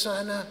to his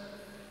son,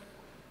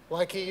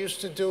 like he used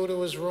to do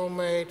to his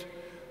roommate,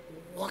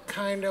 "What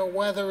kind of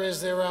weather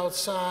is there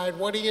outside?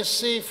 What do you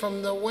see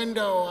from the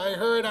window? I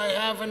heard I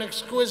have an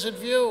exquisite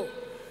view."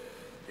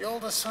 The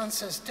older son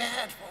says,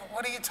 "Dad,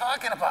 what are you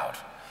talking about?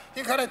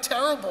 You got a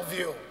terrible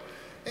view.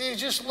 You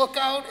just look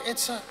out,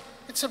 it's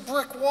a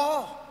brick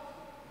wall."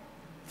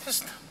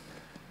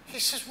 He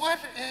says, "What?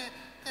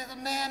 The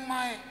man,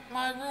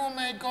 my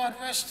roommate, God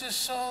rest his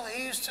soul,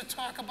 he used to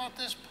talk about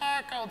this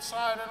park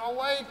outside and a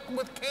lake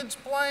with kids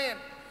playing."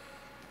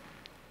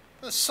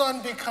 The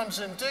son becomes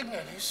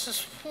indignant. He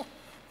says,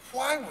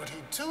 "Why would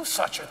he do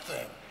such a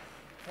thing?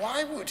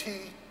 Why would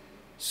he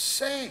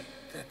say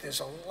that there's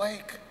a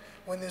lake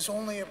when there's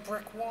only a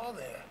brick wall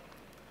there?"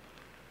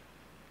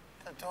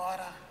 The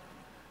daughter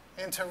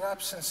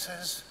interrupts and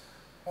says,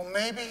 "Well,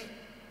 maybe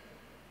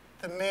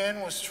the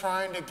man was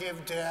trying to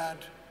give Dad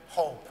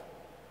hope."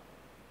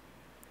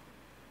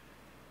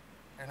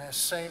 And as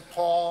St.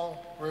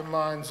 Paul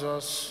reminds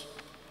us,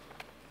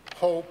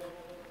 hope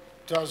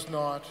does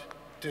not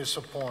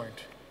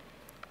disappoint.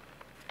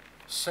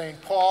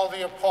 St. Paul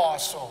the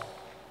Apostle,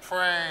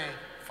 pray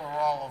for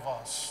all of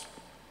us.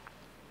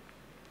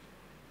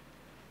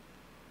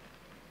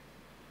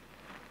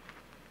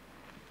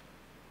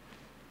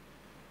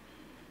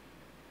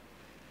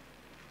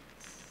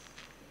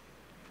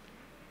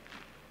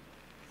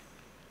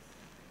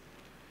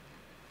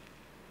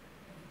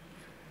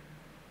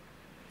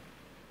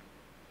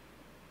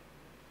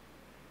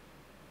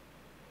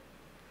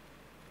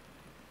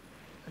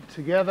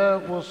 Together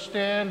we'll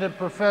stand and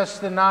profess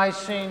the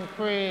Nicene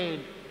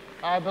Creed.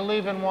 I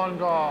believe in one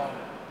God,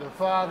 the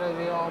Father,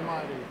 the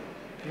Almighty,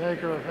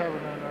 maker of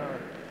heaven and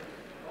earth,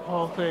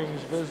 all things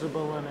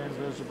visible and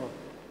invisible.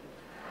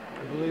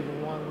 I believe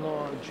in one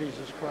Lord,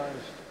 Jesus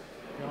Christ,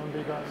 the only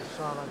begotten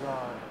Son of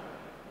God,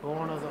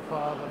 born of the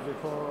Father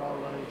before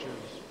all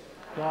ages,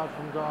 God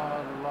from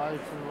God,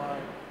 light from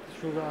light,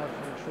 true God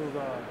from true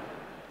God,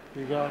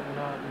 begotten,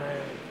 not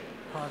made,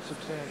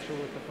 consubstantial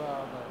with the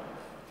Father.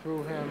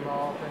 Through him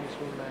all things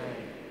were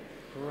made.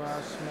 For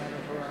us men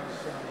and for our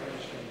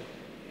salvation,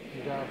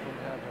 he died from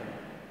heaven.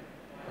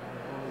 And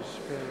the Holy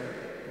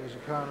Spirit was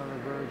incarnate of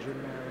the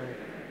Virgin Mary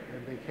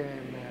and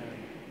became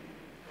man.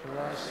 For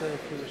our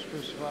sake he was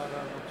crucified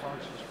under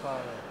Pontius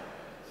Pilate.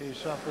 He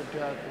suffered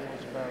death and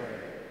was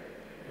buried.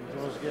 He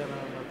rose again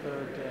on the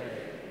third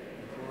day,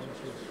 in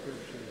accordance with the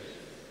Scriptures.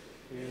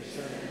 He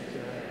ascended into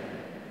heaven,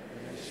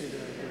 and is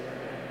seated at the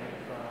right hand of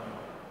the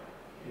Father.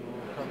 He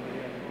will come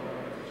again in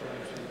glory to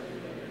judge the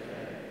living and the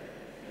dead,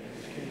 and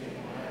his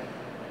kingdom will have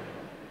no end.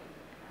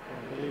 I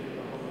believe in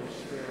the Holy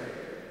Spirit,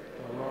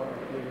 the Lord,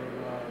 giver of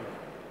life,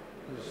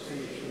 who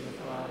proceeds from the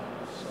Father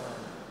and the Son,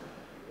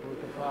 who with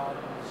the Father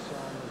and the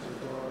Son is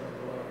adored and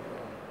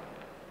glorified,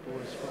 who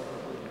is spoken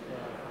through the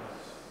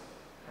prophets.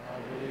 I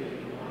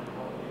believe in one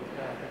holy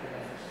Catholic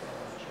and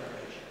Apostolic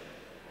Church.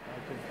 I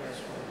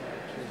confess my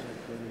baptism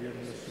for the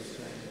forgiveness of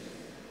sins,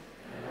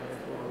 and I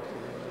look forward to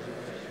the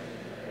resurrection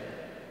of the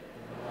dead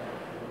and the life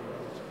of the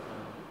world to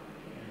come.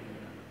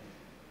 Amen.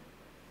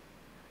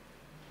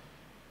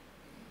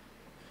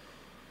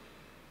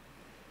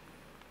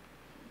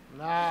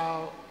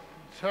 Now,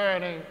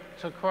 turning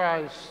to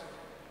Christ,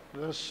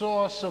 the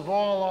source of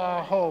all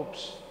our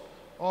hopes,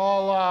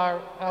 all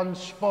our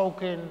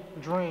unspoken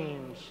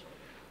dreams,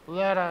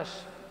 let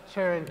us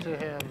turn to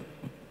him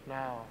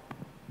now.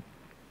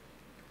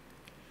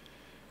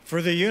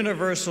 For the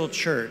universal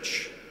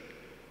church,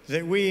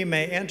 that we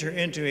may enter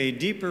into a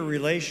deeper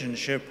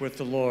relationship with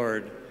the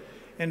Lord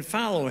and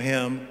follow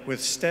him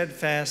with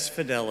steadfast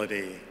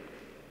fidelity,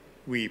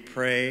 we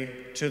pray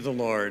to the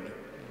Lord.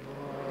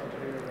 Lord,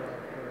 hear our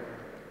prayer.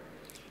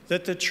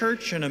 That the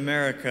church in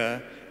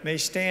America may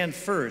stand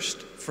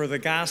first for the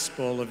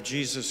gospel of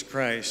Jesus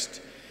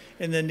Christ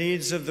and the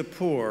needs of the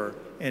poor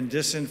and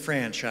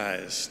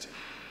disenfranchised,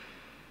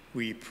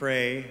 we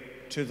pray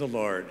to the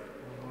Lord.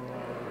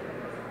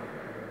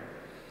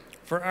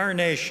 For our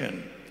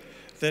nation,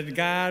 that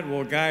God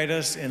will guide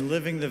us in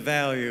living the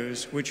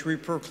values which we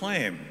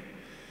proclaim,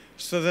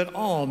 so that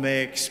all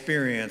may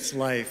experience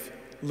life,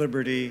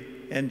 liberty,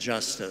 and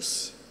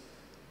justice.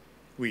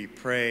 We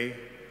pray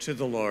to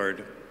the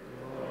Lord.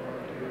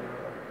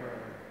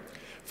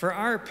 For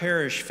our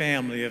parish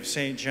family of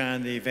St.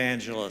 John the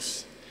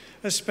Evangelist,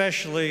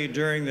 especially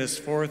during this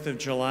 4th of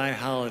July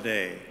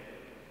holiday,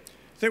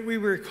 that we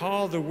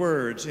recall the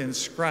words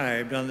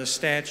inscribed on the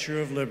Statue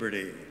of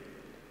Liberty.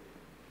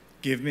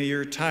 Give me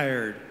your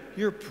tired,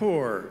 your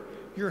poor,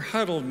 your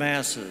huddled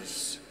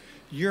masses,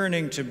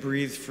 yearning to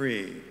breathe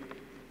free,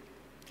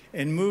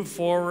 and move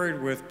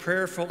forward with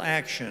prayerful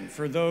action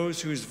for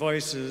those whose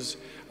voices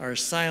are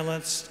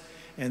silenced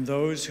and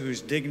those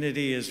whose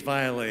dignity is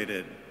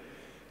violated,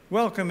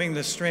 welcoming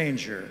the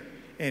stranger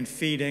and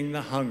feeding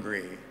the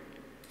hungry.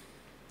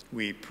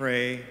 We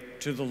pray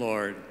to the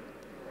Lord.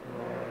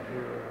 Lord,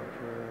 hear our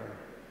prayer.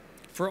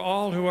 For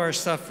all who are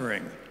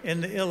suffering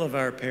and the ill of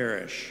our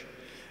parish,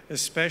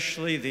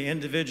 especially the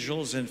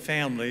individuals and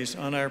families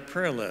on our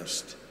prayer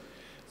list,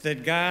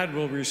 that God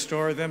will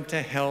restore them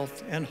to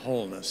health and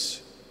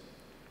wholeness.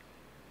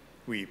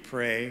 We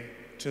pray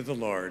to the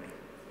Lord.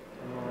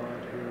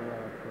 Lord, hear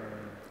our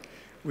prayer.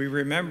 We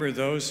remember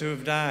those who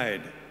have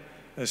died,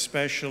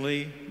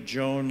 especially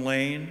Joan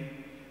Lane,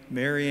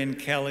 Marion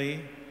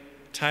Kelly,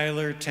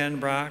 Tyler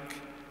Tenbrock,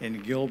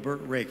 and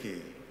Gilbert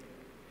Reiki,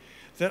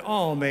 that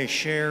all may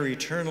share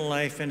eternal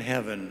life in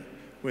heaven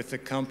with the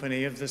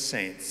company of the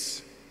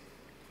saints.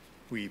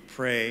 We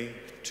pray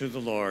to the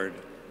Lord.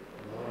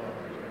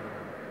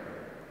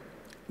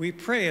 We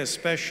pray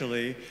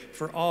especially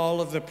for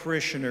all of the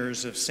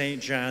parishioners of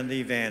St. John the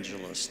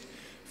Evangelist,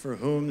 for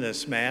whom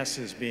this Mass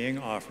is being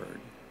offered.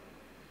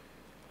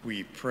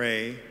 We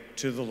pray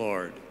to the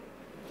Lord.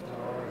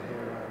 Lord,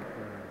 hear our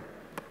prayer.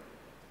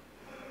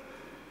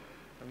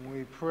 And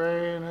we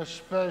pray in a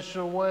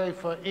special way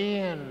for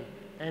Ian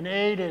and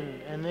Aiden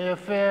and their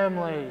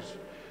families,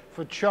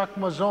 for Chuck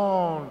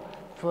Mazzone,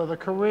 for the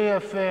Correa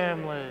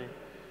family,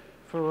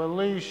 for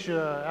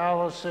Alicia,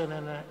 Allison,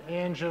 and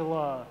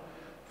Angela,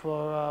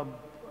 for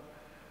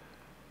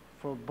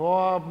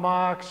Bob,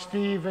 Mark,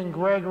 Steve, and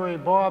Gregory,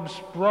 Bob's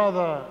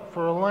brother,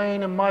 for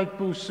Elaine and Mike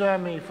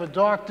Buscemi, for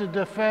Dr.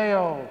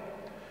 DeFeo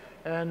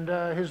and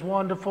his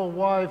wonderful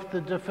wife,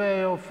 the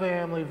DeFeo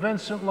family,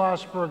 Vincent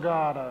Las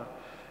Brigada.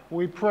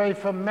 We pray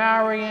for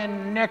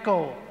Marion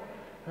Nickel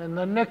and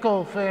the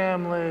Nickel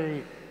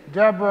family,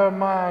 Deborah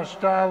Marsh,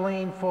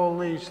 Darlene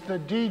Felice, the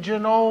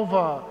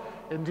DeGenova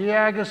and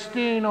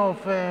DiAgostino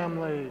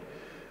family.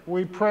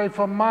 We pray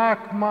for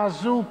Mark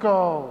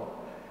Mazzucco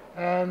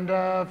and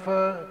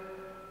for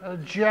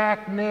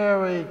Jack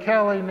Neri,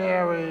 Kelly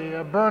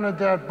Neri,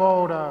 Bernadette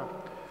Boda.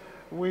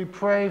 We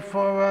pray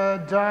for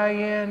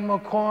Diane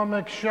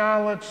McCormick,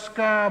 Charlotte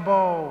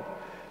Scarbo,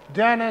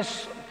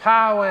 Dennis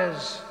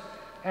Powers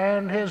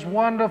and his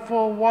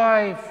wonderful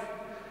wife,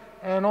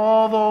 and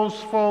all those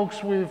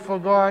folks we've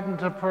forgotten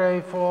to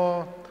pray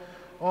for,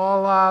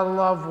 all our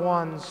loved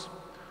ones,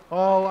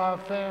 all our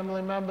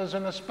family members,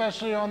 and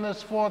especially on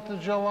this 4th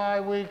of July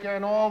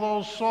weekend, all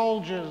those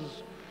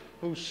soldiers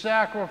who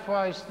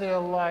sacrificed their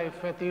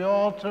life at the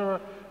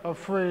altar of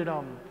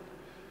freedom.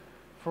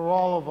 For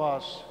all of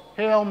us,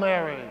 Hail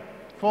Mary,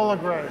 full of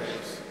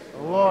grace,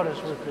 the Lord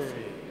is with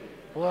thee.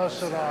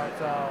 Blessed art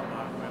thou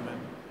among women,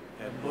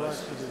 and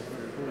blessed is the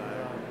fruit of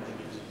thy womb,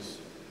 Jesus.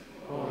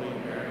 Holy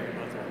Mary,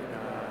 Mother of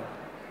God,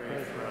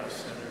 pray for us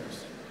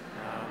sinners,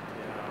 now and at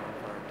the hour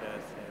of our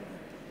death.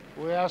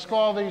 Amen. We ask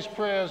all these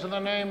prayers in the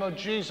name of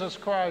Jesus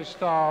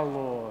Christ, our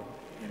Lord.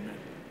 Amen.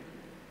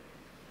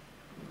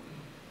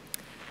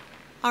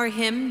 Our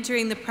hymn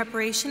during the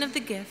preparation of the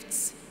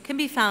gifts can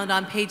be found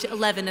on page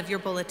 11 of your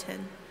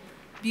bulletin.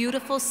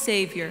 Beautiful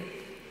Savior,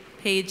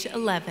 page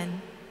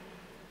 11.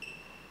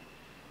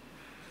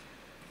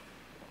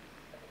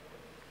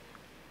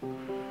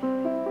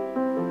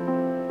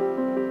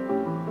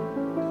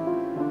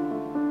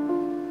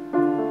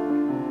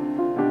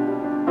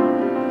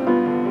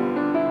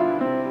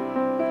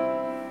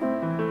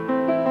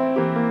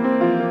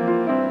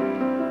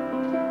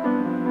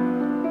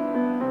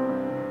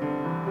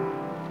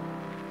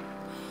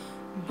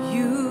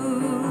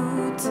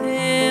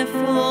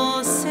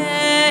 Beautiful Savior,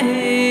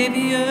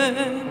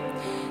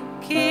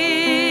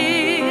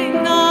 King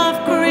of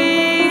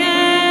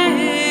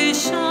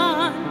creation,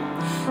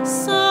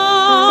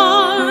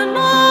 Son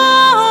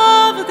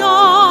of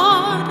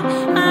God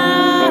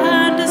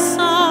and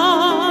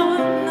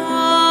Son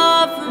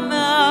of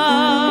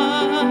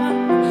Man,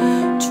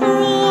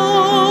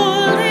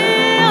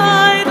 truly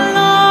I'd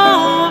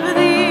love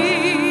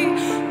thee,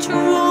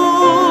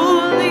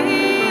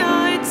 truly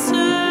I'd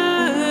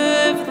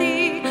serve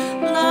thee,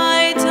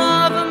 light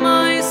of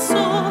my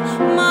soul,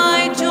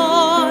 my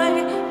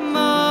joy,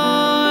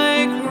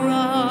 my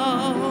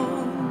crown.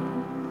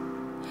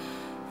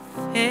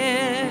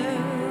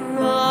 Fair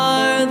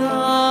are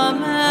the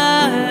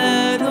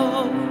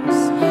meadows,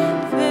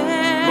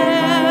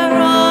 fair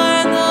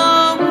are the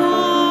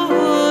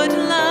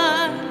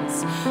woodlands,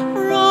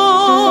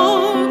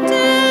 robed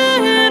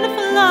in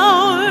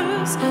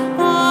flowers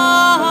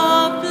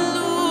of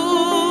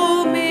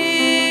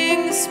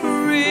blooming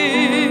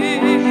spring.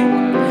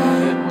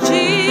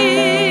 Jesus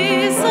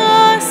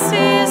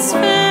is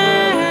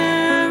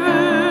fairer,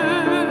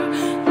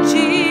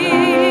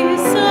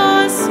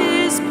 Jesus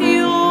is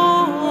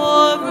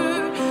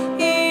purer,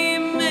 He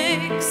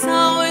makes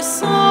our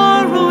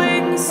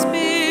sorrowing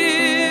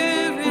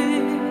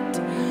spirit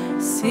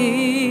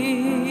sing.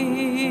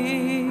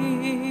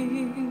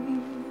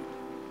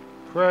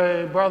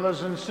 Pray,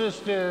 brothers and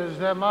sisters,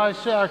 that my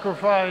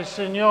sacrifice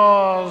and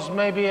yours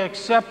may be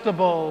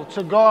acceptable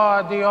to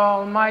God, the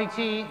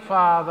Almighty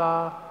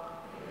Father.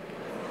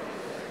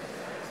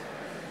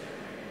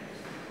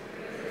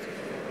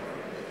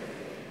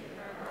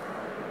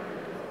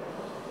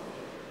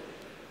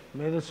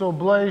 May this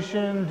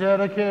oblation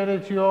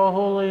dedicated to your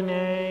holy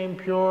name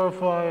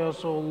purify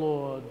us, O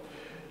Lord,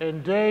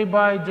 and day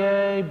by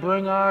day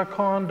bring our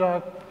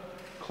conduct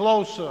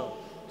closer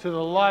to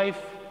the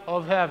life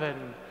of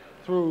heaven.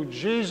 Through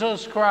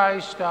Jesus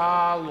Christ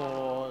our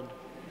Lord.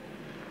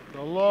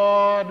 The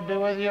Lord be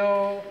with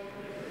you.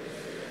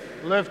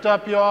 Lift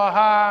up your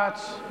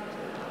hearts.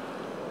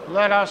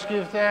 Let us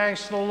give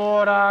thanks to the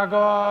Lord our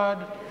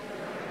God.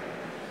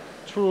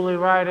 Truly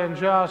right and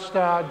just,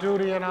 our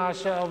duty and our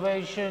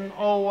salvation,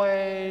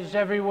 always,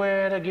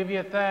 everywhere, to give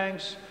you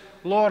thanks,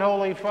 Lord,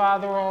 Holy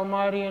Father,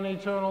 Almighty and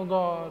eternal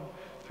God,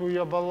 through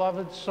your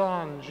beloved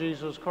Son,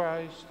 Jesus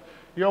Christ,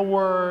 your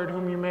Word,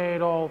 whom you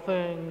made all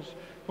things,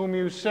 whom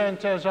you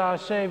sent as our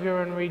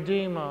Savior and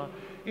Redeemer,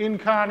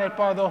 incarnate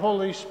by the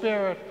Holy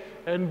Spirit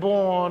and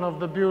born of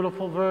the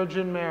beautiful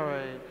Virgin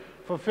Mary,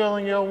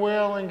 fulfilling your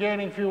will and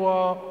gaining for you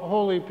a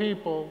holy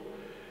people.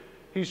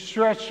 He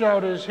stretched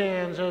out his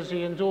hands as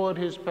he endured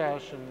his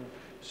passion,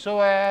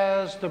 so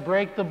as to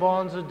break the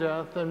bonds of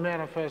death and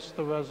manifest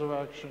the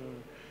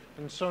resurrection.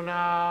 And so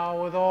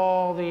now, with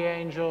all the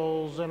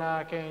angels and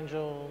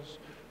archangels,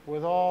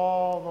 with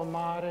all the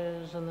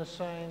martyrs and the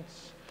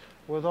saints,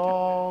 with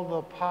all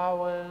the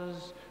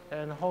powers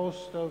and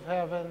hosts of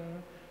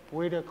heaven,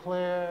 we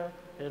declare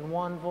in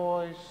one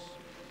voice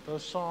the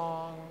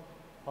song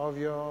of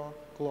your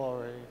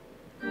glory.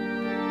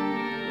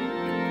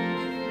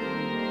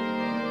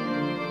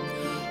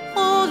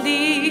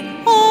 Holy,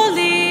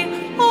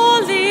 holy,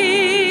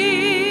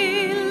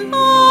 holy,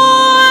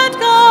 Lord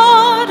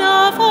God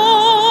of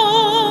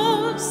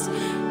hosts,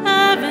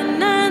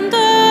 heaven and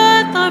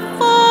earth are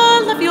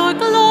full of your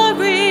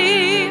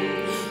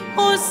glory.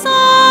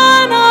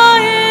 Hosanna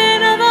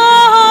in the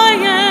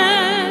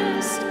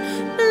highest.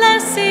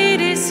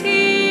 Blessed is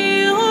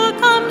he who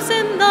comes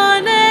in the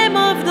name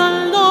of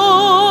the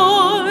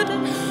Lord.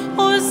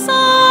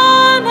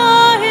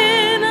 Hosanna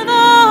in the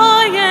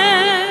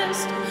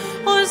highest.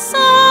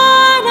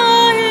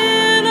 Hosanna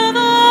in the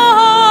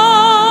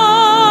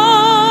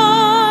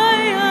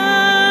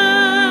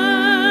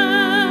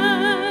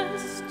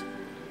highest.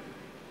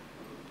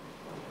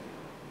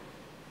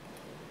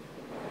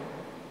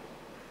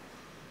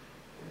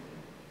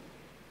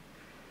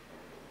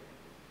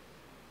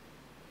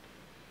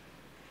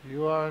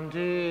 You are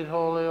indeed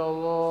holy, O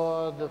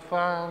Lord, the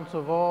fount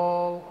of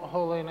all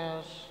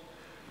holiness.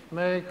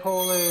 Make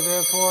holy,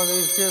 therefore,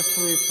 these gifts,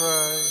 we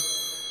pray,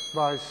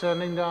 by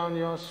sending down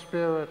your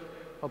Spirit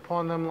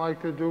upon them like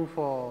the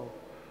dewfall,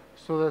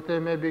 so that they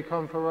may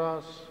become for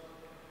us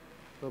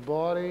the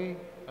body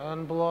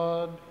and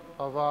blood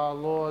of our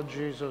Lord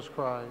Jesus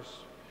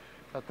Christ.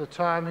 At the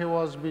time he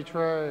was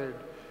betrayed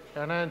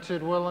and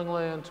entered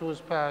willingly into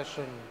his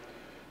passion,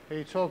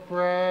 he took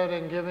bread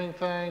and, giving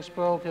thanks,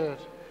 broke it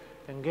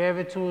and gave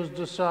it to his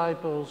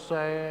disciples,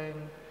 saying,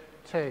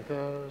 "Take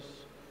this,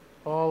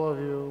 all of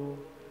you,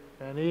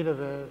 and eat of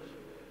it,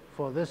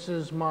 for this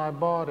is my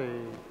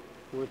body,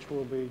 which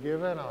will be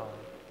given up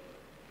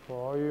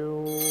for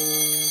you."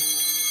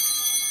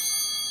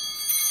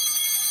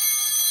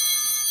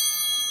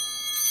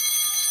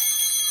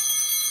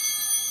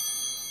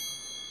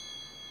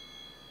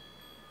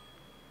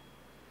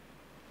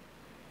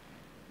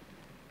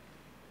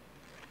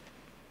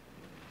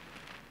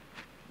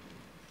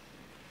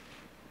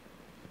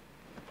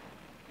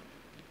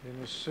 In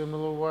a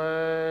similar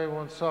way,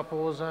 when supper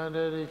was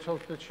ended, he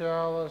took the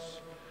chalice,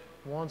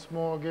 once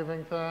more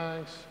giving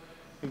thanks.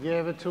 He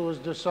gave it to his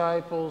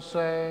disciples,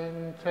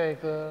 saying,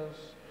 "Take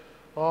this,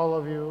 all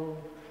of you,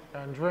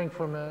 and drink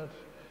from it,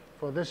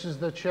 for this is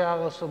the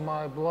chalice of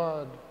my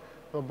blood,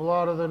 the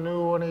blood of the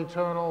new and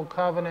eternal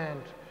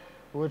covenant,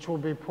 which will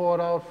be poured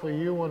out for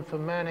you and for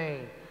many,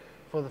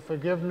 for the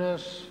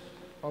forgiveness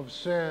of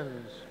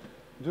sins.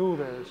 Do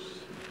this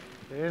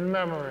in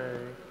memory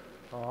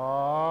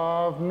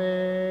of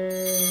me."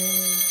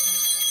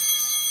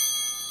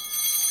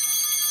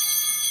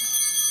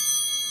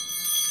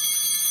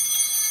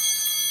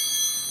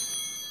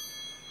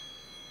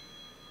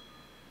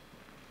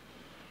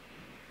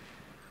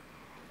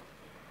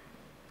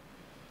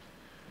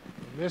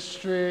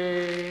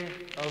 Mystery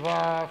of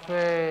our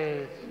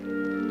faith.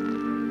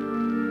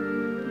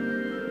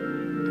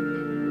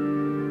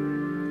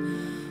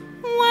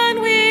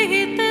 When we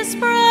eat this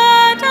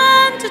bread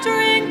and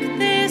drink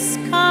this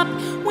cup,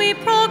 we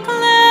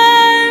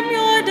proclaim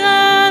your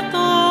death,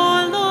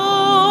 O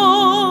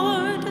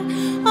Lord,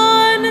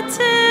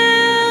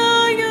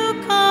 until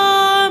you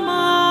come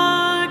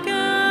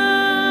again.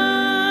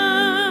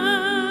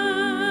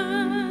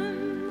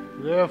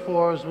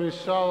 Therefore, as we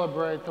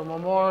celebrate the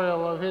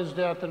memorial of his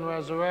death and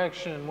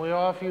resurrection, we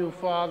offer you,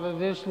 Father,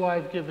 this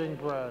life-giving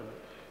bread,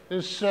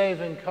 this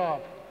saving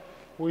cup.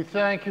 We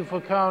thank you for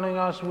counting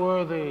us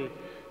worthy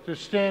to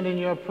stand in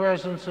your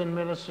presence and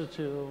minister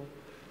to you.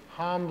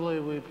 Humbly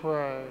we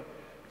pray,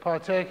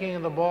 partaking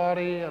in the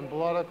body and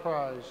blood of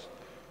Christ,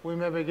 we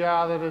may be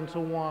gathered into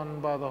one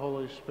by the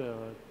Holy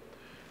Spirit.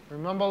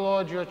 Remember,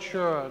 Lord, your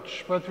church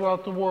spread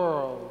throughout the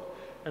world,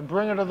 and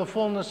bring it to the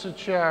fullness of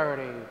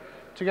charity,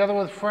 together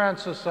with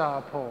Francis,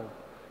 our Pope,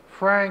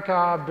 Frank,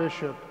 our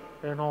Bishop,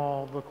 and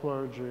all the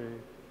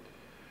clergy.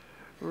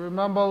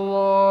 Remember,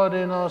 Lord,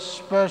 in a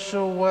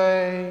special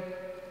way,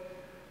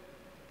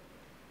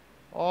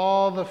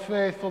 all the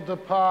faithful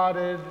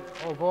departed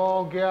of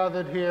all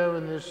gathered here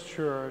in this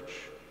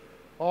church,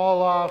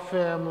 all our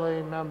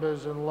family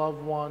members and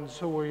loved ones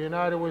who were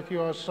united with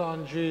your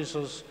Son,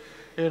 Jesus,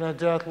 in a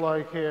death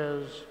like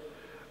his.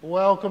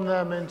 Welcome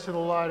them into the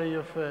light of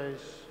your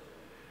face.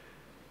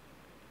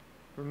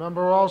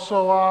 Remember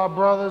also our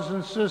brothers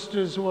and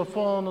sisters who have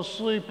fallen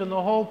asleep in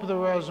the hope of the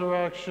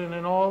resurrection,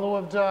 and all who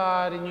have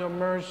died in your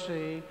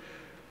mercy.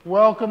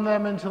 Welcome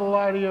them into the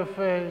light of your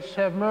face.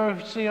 Have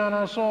mercy on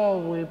us all,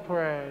 we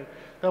pray,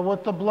 that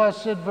with the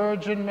Blessed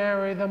Virgin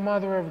Mary, the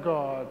Mother of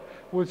God,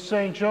 with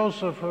Saint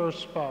Joseph, her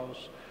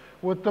spouse,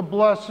 with the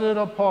blessed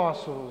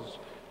apostles,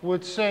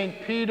 with Saint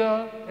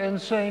Peter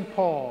and Saint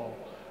Paul,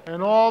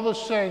 and all the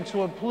saints who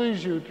have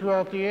pleased you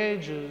throughout the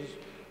ages,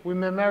 we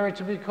may merit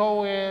to be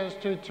co-heirs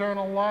to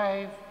eternal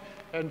life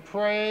and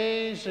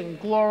praise and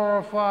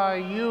glorify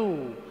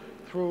you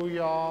through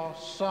your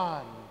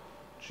Son,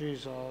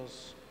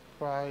 Jesus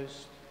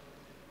Christ.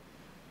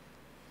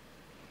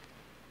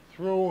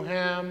 Through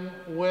him,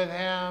 with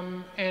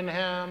him, in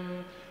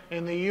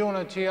the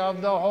unity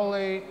of the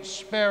Holy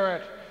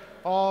Spirit,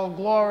 all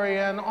glory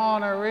and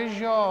honor is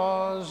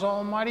yours,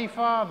 Almighty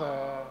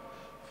Father,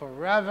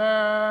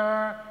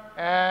 forever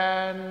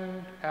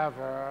and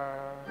ever.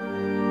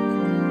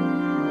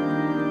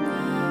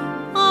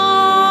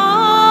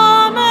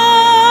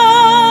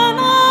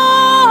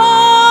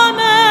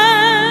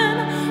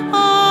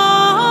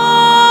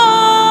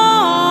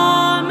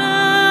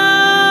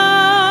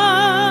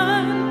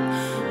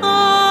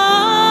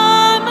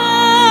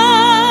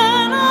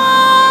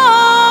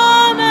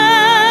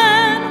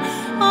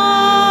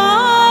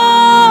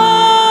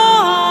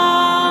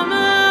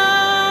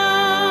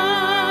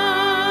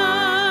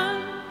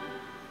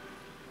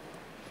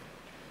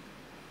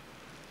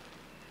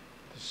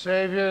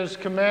 Savior's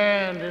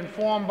command,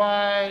 informed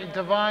by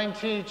divine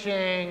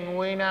teaching,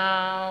 we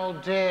now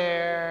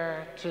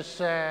dare to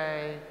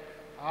say,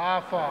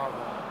 Our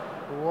Father,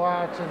 who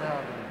art in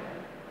heaven,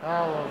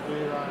 hallowed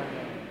be thy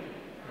name.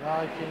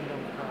 Thy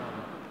kingdom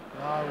come,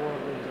 thy will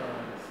be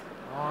done,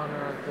 on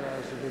earth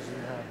as it is in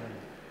heaven.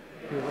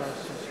 Give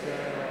us this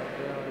day our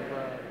daily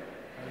bread,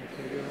 and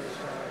forgive us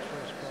our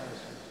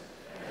trespasses,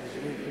 as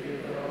we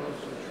forgive those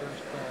who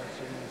trespass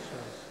against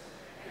us.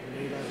 And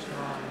lead us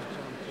not into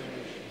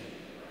temptation,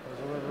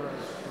 deliver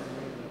us from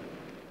evil.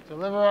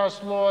 Deliver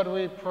us, Lord,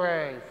 we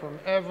pray, from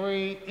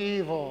every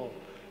evil,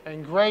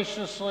 and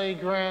graciously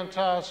grant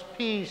us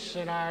peace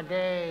in our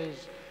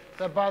days,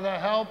 that by the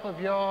help of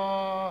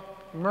your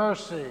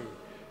mercy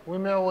we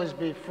may always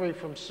be free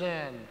from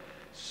sin,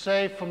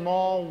 safe from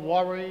all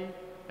worry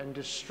and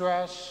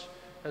distress,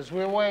 as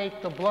we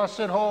await the blessed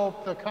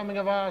hope, the coming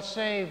of our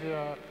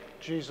Savior,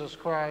 Jesus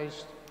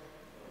Christ.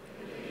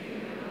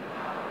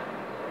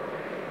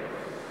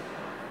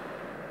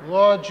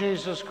 Lord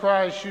Jesus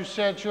Christ, you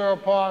said to your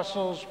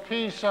apostles,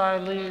 Peace I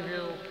leave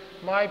you,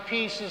 my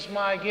peace is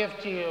my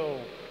gift to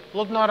you.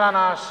 Look not on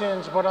our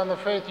sins, but on the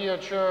faith of your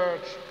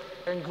church,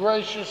 and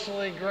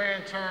graciously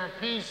grant her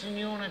peace and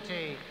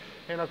unity,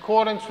 in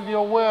accordance with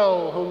your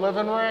will, who live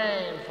and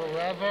reign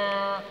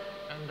forever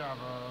and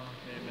ever.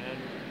 Amen.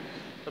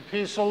 The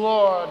peace of the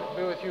Lord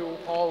be with you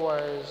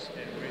always.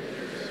 And with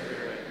your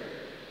spirit.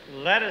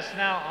 Let us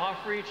now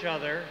offer each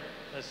other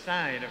a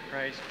sign of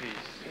Christ's peace.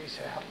 Peace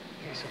out.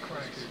 Peace of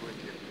Christ. Peace be with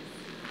you.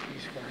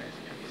 Peace, guys.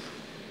 Peace.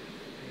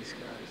 Peace,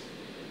 guys.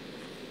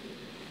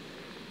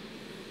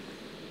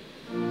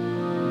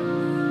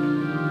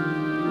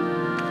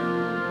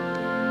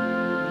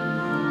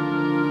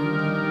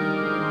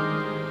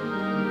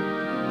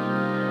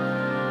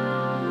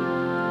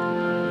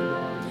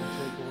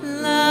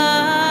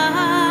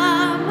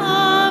 Lamb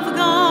of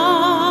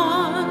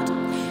God,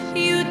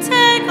 you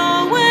take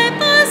away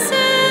the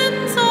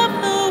sins of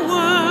the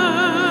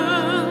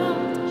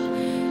world.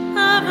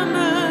 Have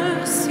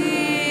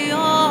mercy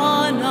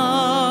on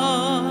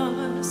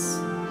us.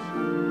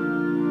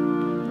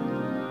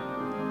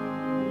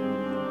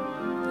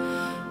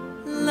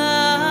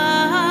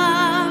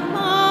 Lamb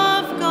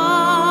of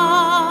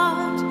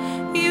God,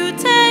 you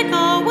take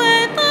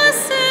away the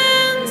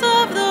sins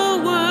of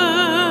the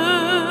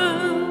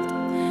world.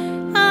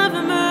 Have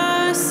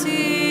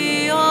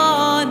mercy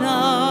on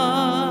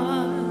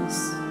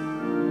us.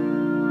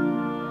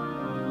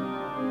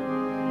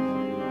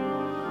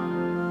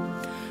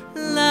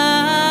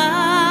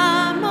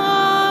 Lamb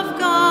of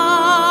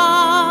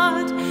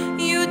God,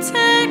 you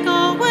take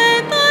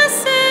away the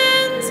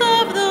sins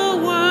of the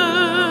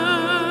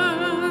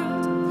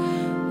world.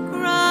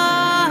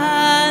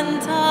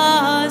 Grant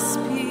us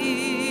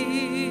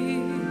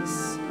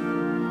peace.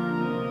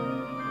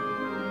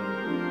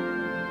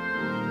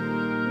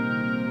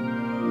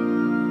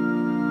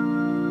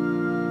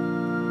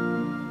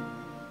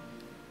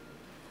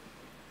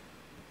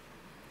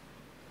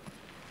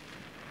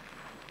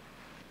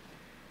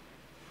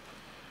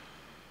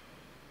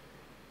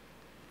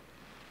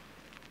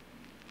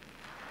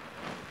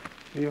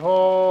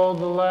 Behold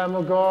the Lamb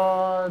of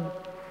God.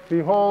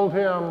 Behold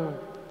him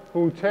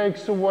who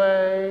takes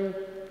away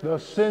the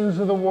sins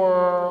of the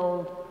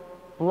world.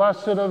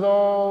 Blessed are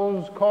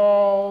those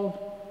called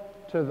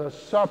to the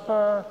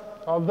supper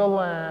of the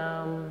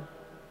Lamb.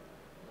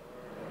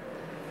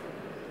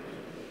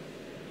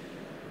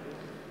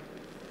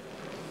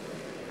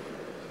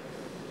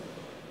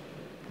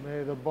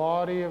 May the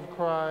body of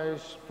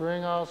Christ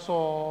bring us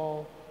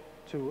all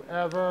to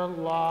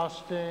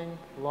everlasting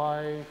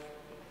life.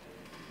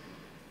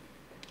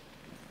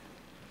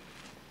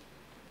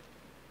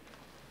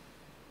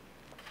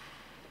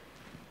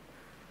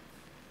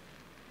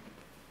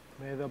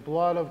 May the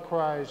blood of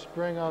Christ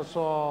bring us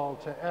all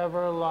to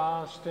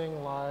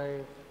everlasting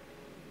life.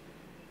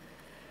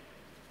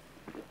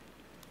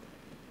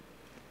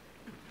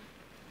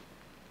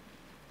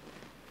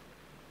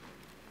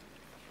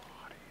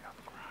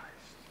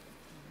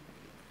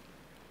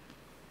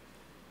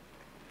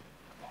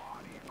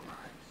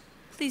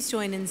 Please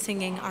join in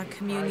singing our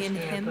communion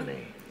hymn,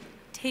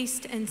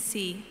 Taste and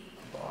See,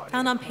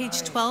 found on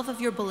page 12 of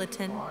your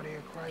bulletin,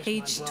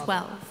 page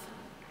 12.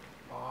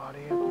 Body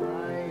of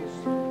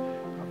Christ,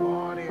 the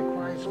body of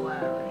Christ,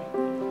 Larry,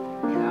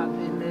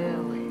 Kathy,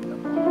 Mary, the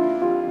body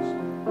of Christ.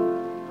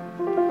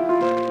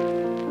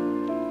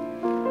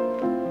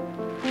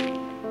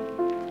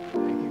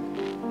 Thank you.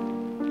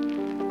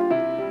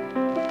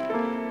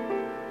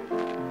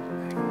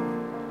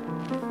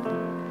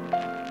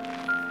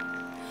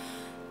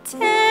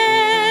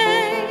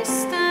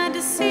 Taste and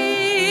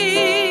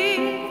see,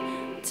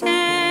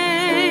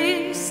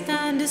 taste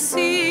and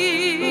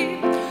see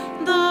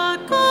the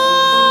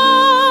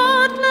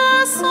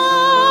goodness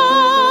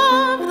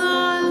of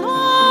the Lord.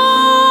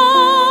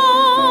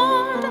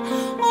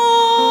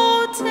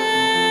 Oh,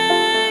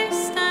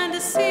 taste and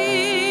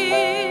see,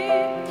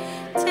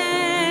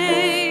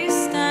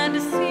 taste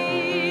and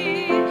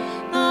see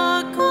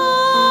the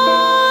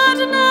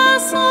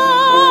goodness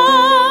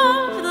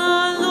of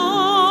the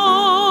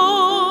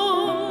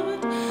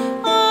Lord,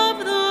 of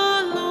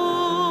the Lord.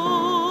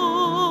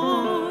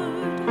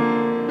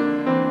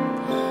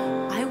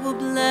 I will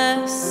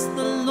bless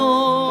the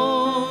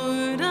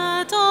Lord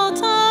at all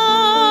times.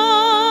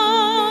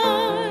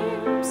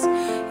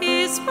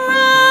 His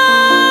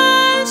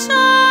praise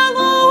shall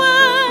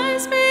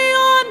always be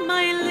on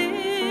my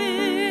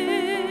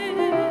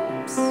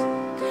lips.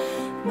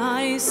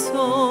 My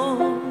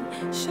soul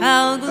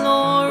shall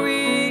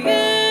glory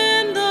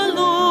in the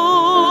Lord,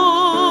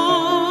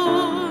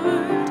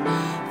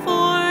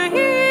 for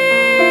he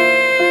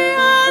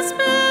has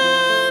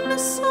been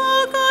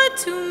so good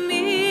to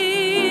me.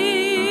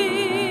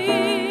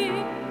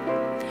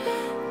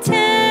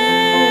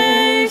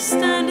 Taste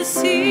and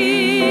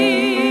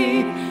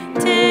see,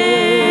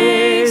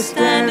 taste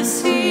and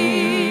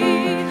see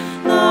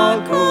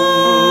the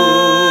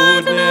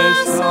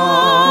goodness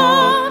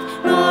of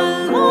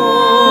the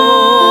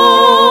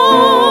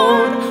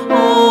Lord.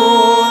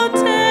 Oh,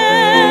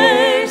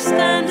 taste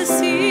and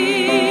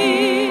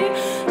see,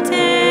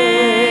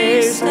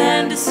 taste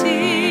and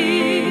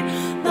see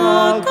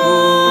the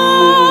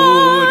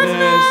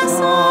goodness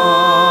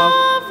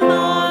of the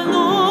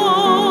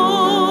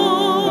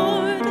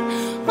Lord,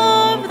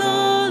 of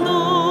the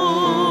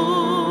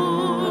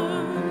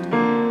Lord.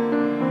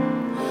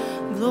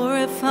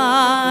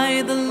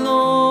 Glorify the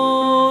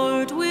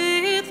Lord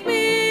with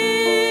me.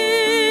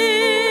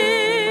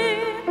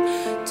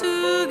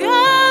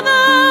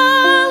 Together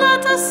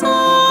let us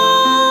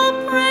all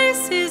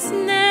praise his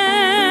name.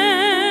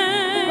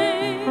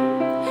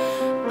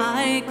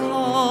 I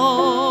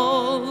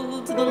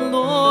called the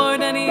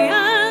Lord and he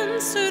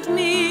answered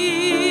me.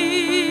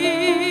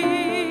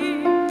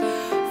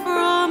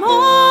 From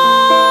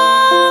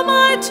all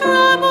my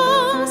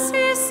troubles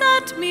he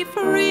set me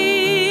free.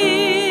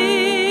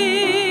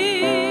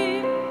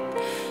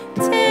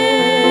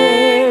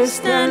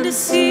 Taste and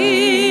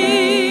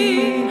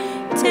see,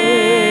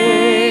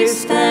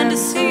 taste and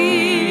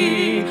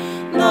see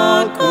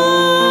the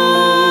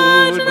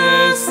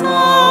goodness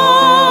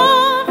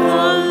of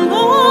the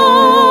Lord.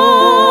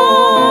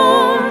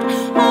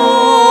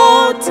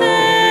 Oh,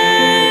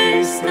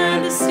 taste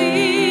and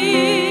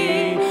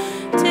see,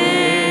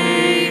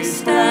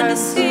 taste and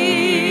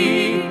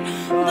see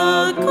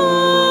the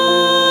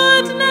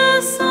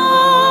goodness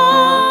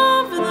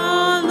of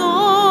the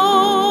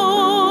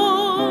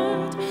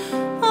Lord,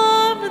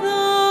 of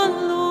the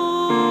Lord.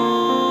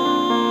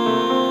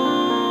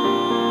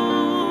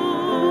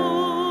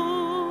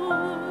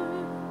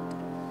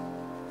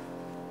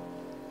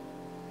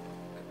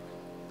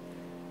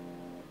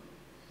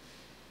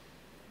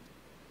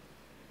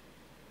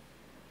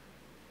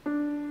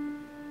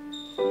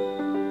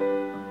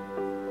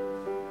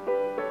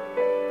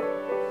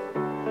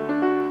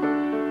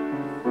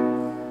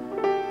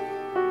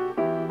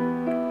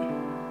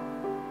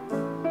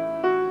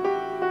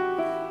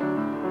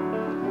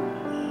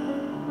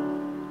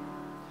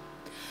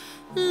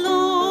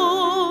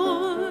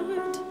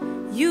 Lord,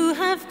 you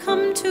have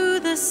come to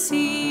the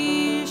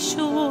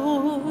seashore,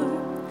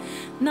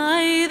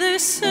 neither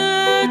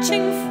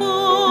searching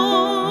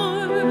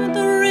for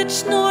the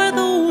rich nor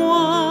the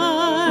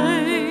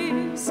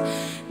wise,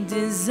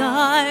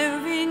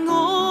 desiring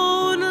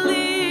only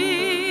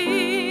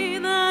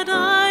that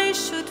I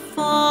should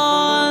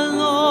follow.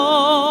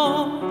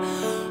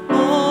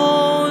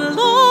 Oh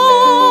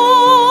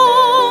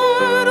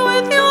Lord,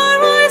 with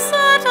your eyes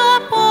set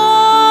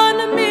upon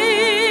me,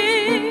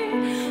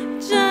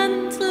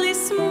 gently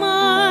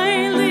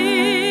smiling,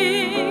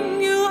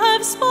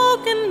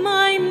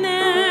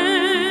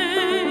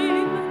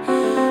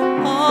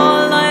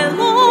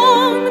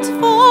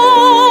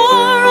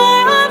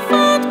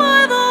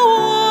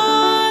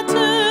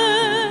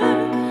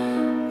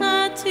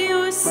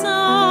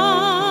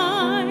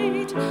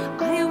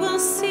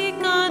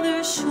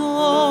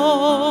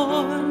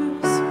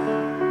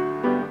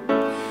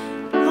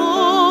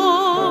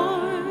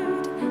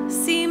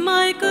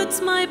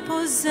 includes my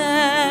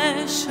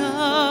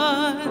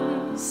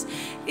possessions.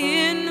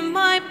 In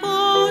my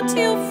boat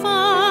you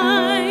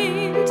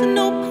find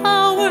no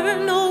power,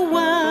 no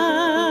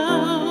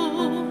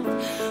wealth.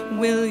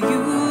 Will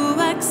you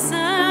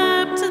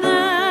accept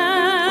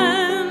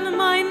then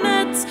my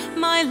nets,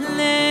 my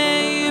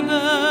labor?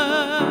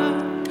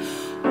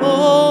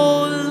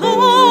 Oh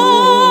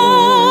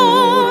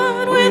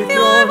Lord, with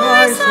your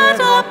eyes set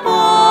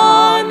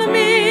upon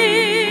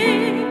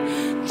me,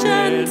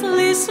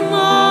 gently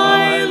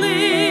smiling,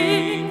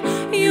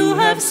 you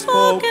have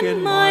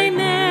spoken my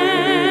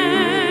name.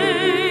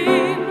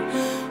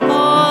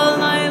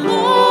 All I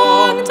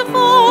longed for,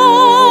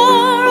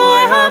 I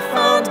have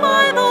found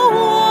by the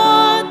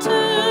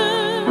water.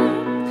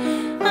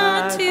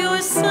 At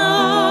your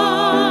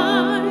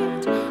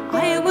side,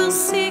 I will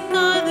seek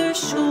other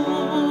shores.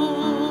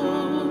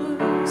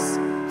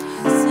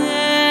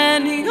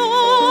 Señor,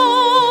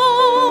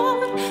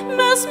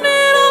 me has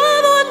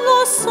mirado en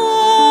los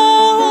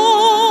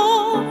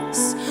ojos,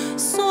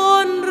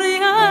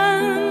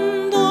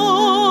 sonriendo,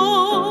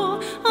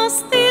 has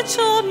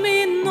dicho mi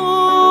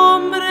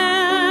nombre.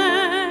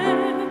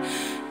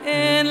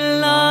 En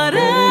la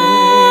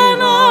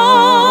arena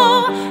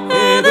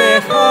he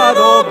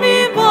dejado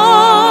mi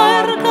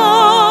barca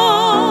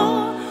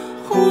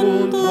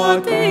junto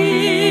a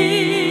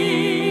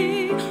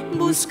ti.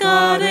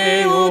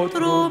 Buscaré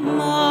otro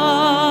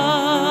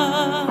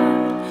mar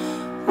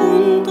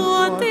junto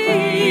a ti.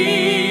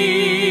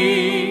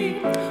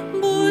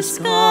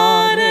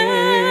 Buscaré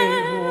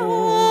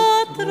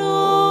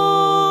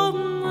otro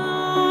mar.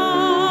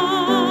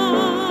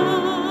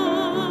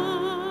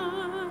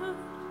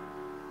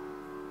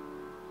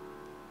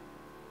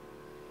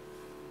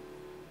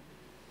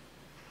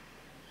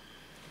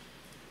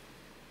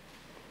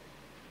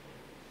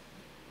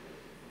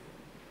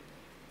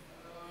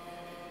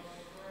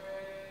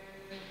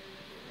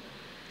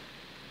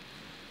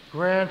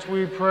 Grant,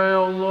 we pray,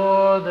 O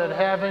Lord, that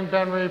having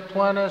been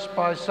replenished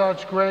by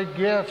such great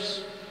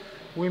gifts,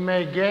 we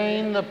may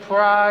gain the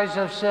prize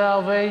of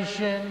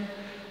salvation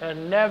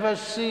and never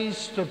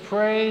cease to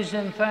praise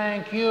and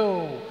thank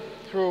you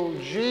through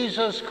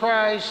Jesus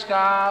Christ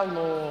our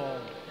Lord.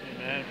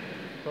 Amen.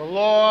 The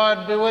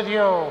Lord be with you.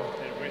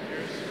 And with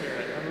your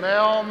spirit. And may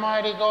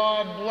Almighty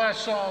God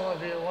bless all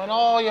of you and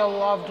all your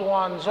loved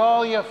ones,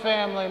 all your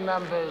family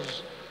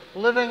members,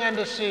 living and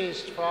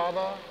deceased,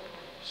 Father,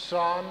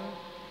 Son,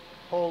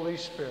 Holy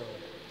Spirit.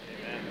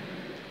 Amen.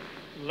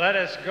 Let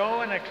us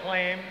go and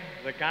acclaim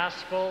the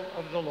gospel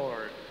of the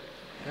Lord.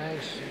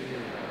 Thanks to you.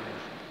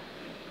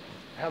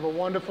 Have a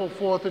wonderful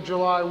 4th of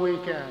July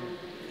weekend.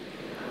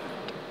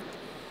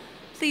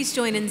 Please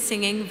join in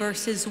singing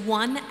verses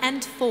 1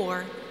 and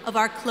 4 of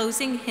our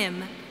closing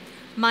hymn,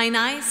 Mine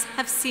Eyes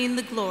Have Seen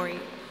the Glory,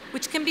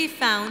 which can be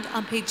found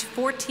on page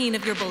 14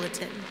 of your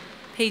bulletin.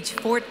 Page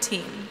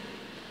 14.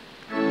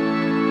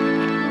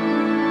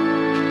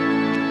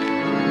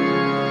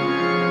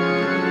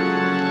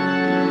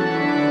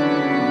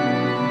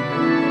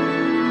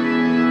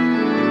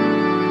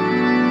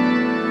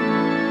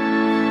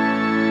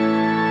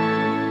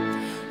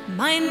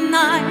 Mine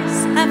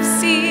eyes have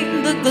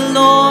seen the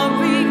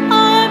glory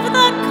of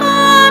the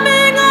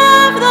coming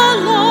of the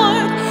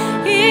Lord.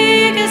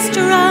 He is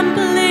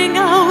trampling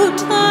out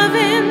the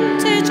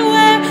vintage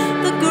where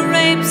the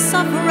grapes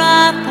of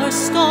wrath are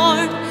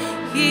stored.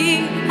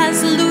 He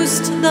has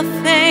loosed the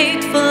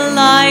fateful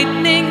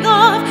lightning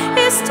of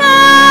his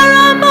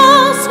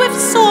terrible swift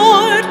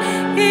sword.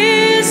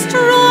 His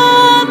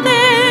truth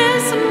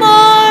is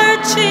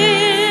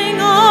marching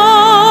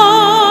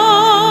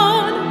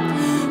on.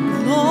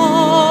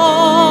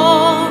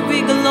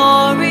 Glory,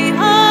 glory,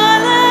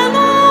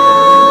 hallelujah.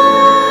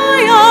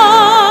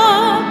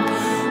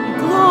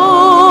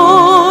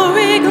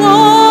 Glory,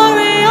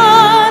 glory,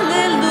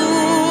 hallelujah.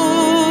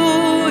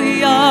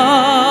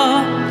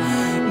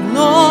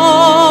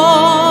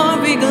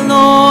 Glory,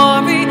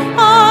 glory,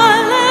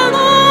 hallelujah.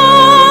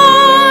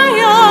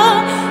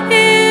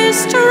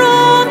 His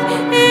truth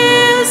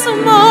is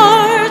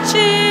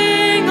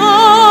marching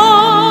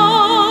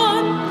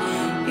on.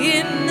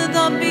 In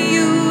the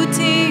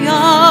beauty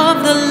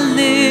of the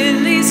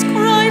lilies,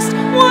 Christ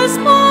was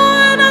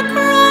born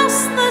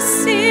across the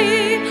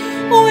sea,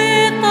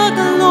 with a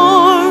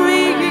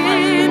glory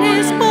in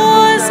his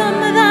bosom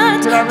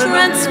that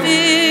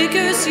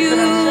transfigures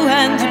you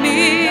and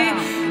me.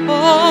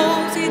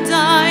 Oh, he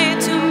died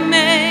to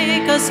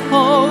make us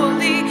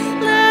holy.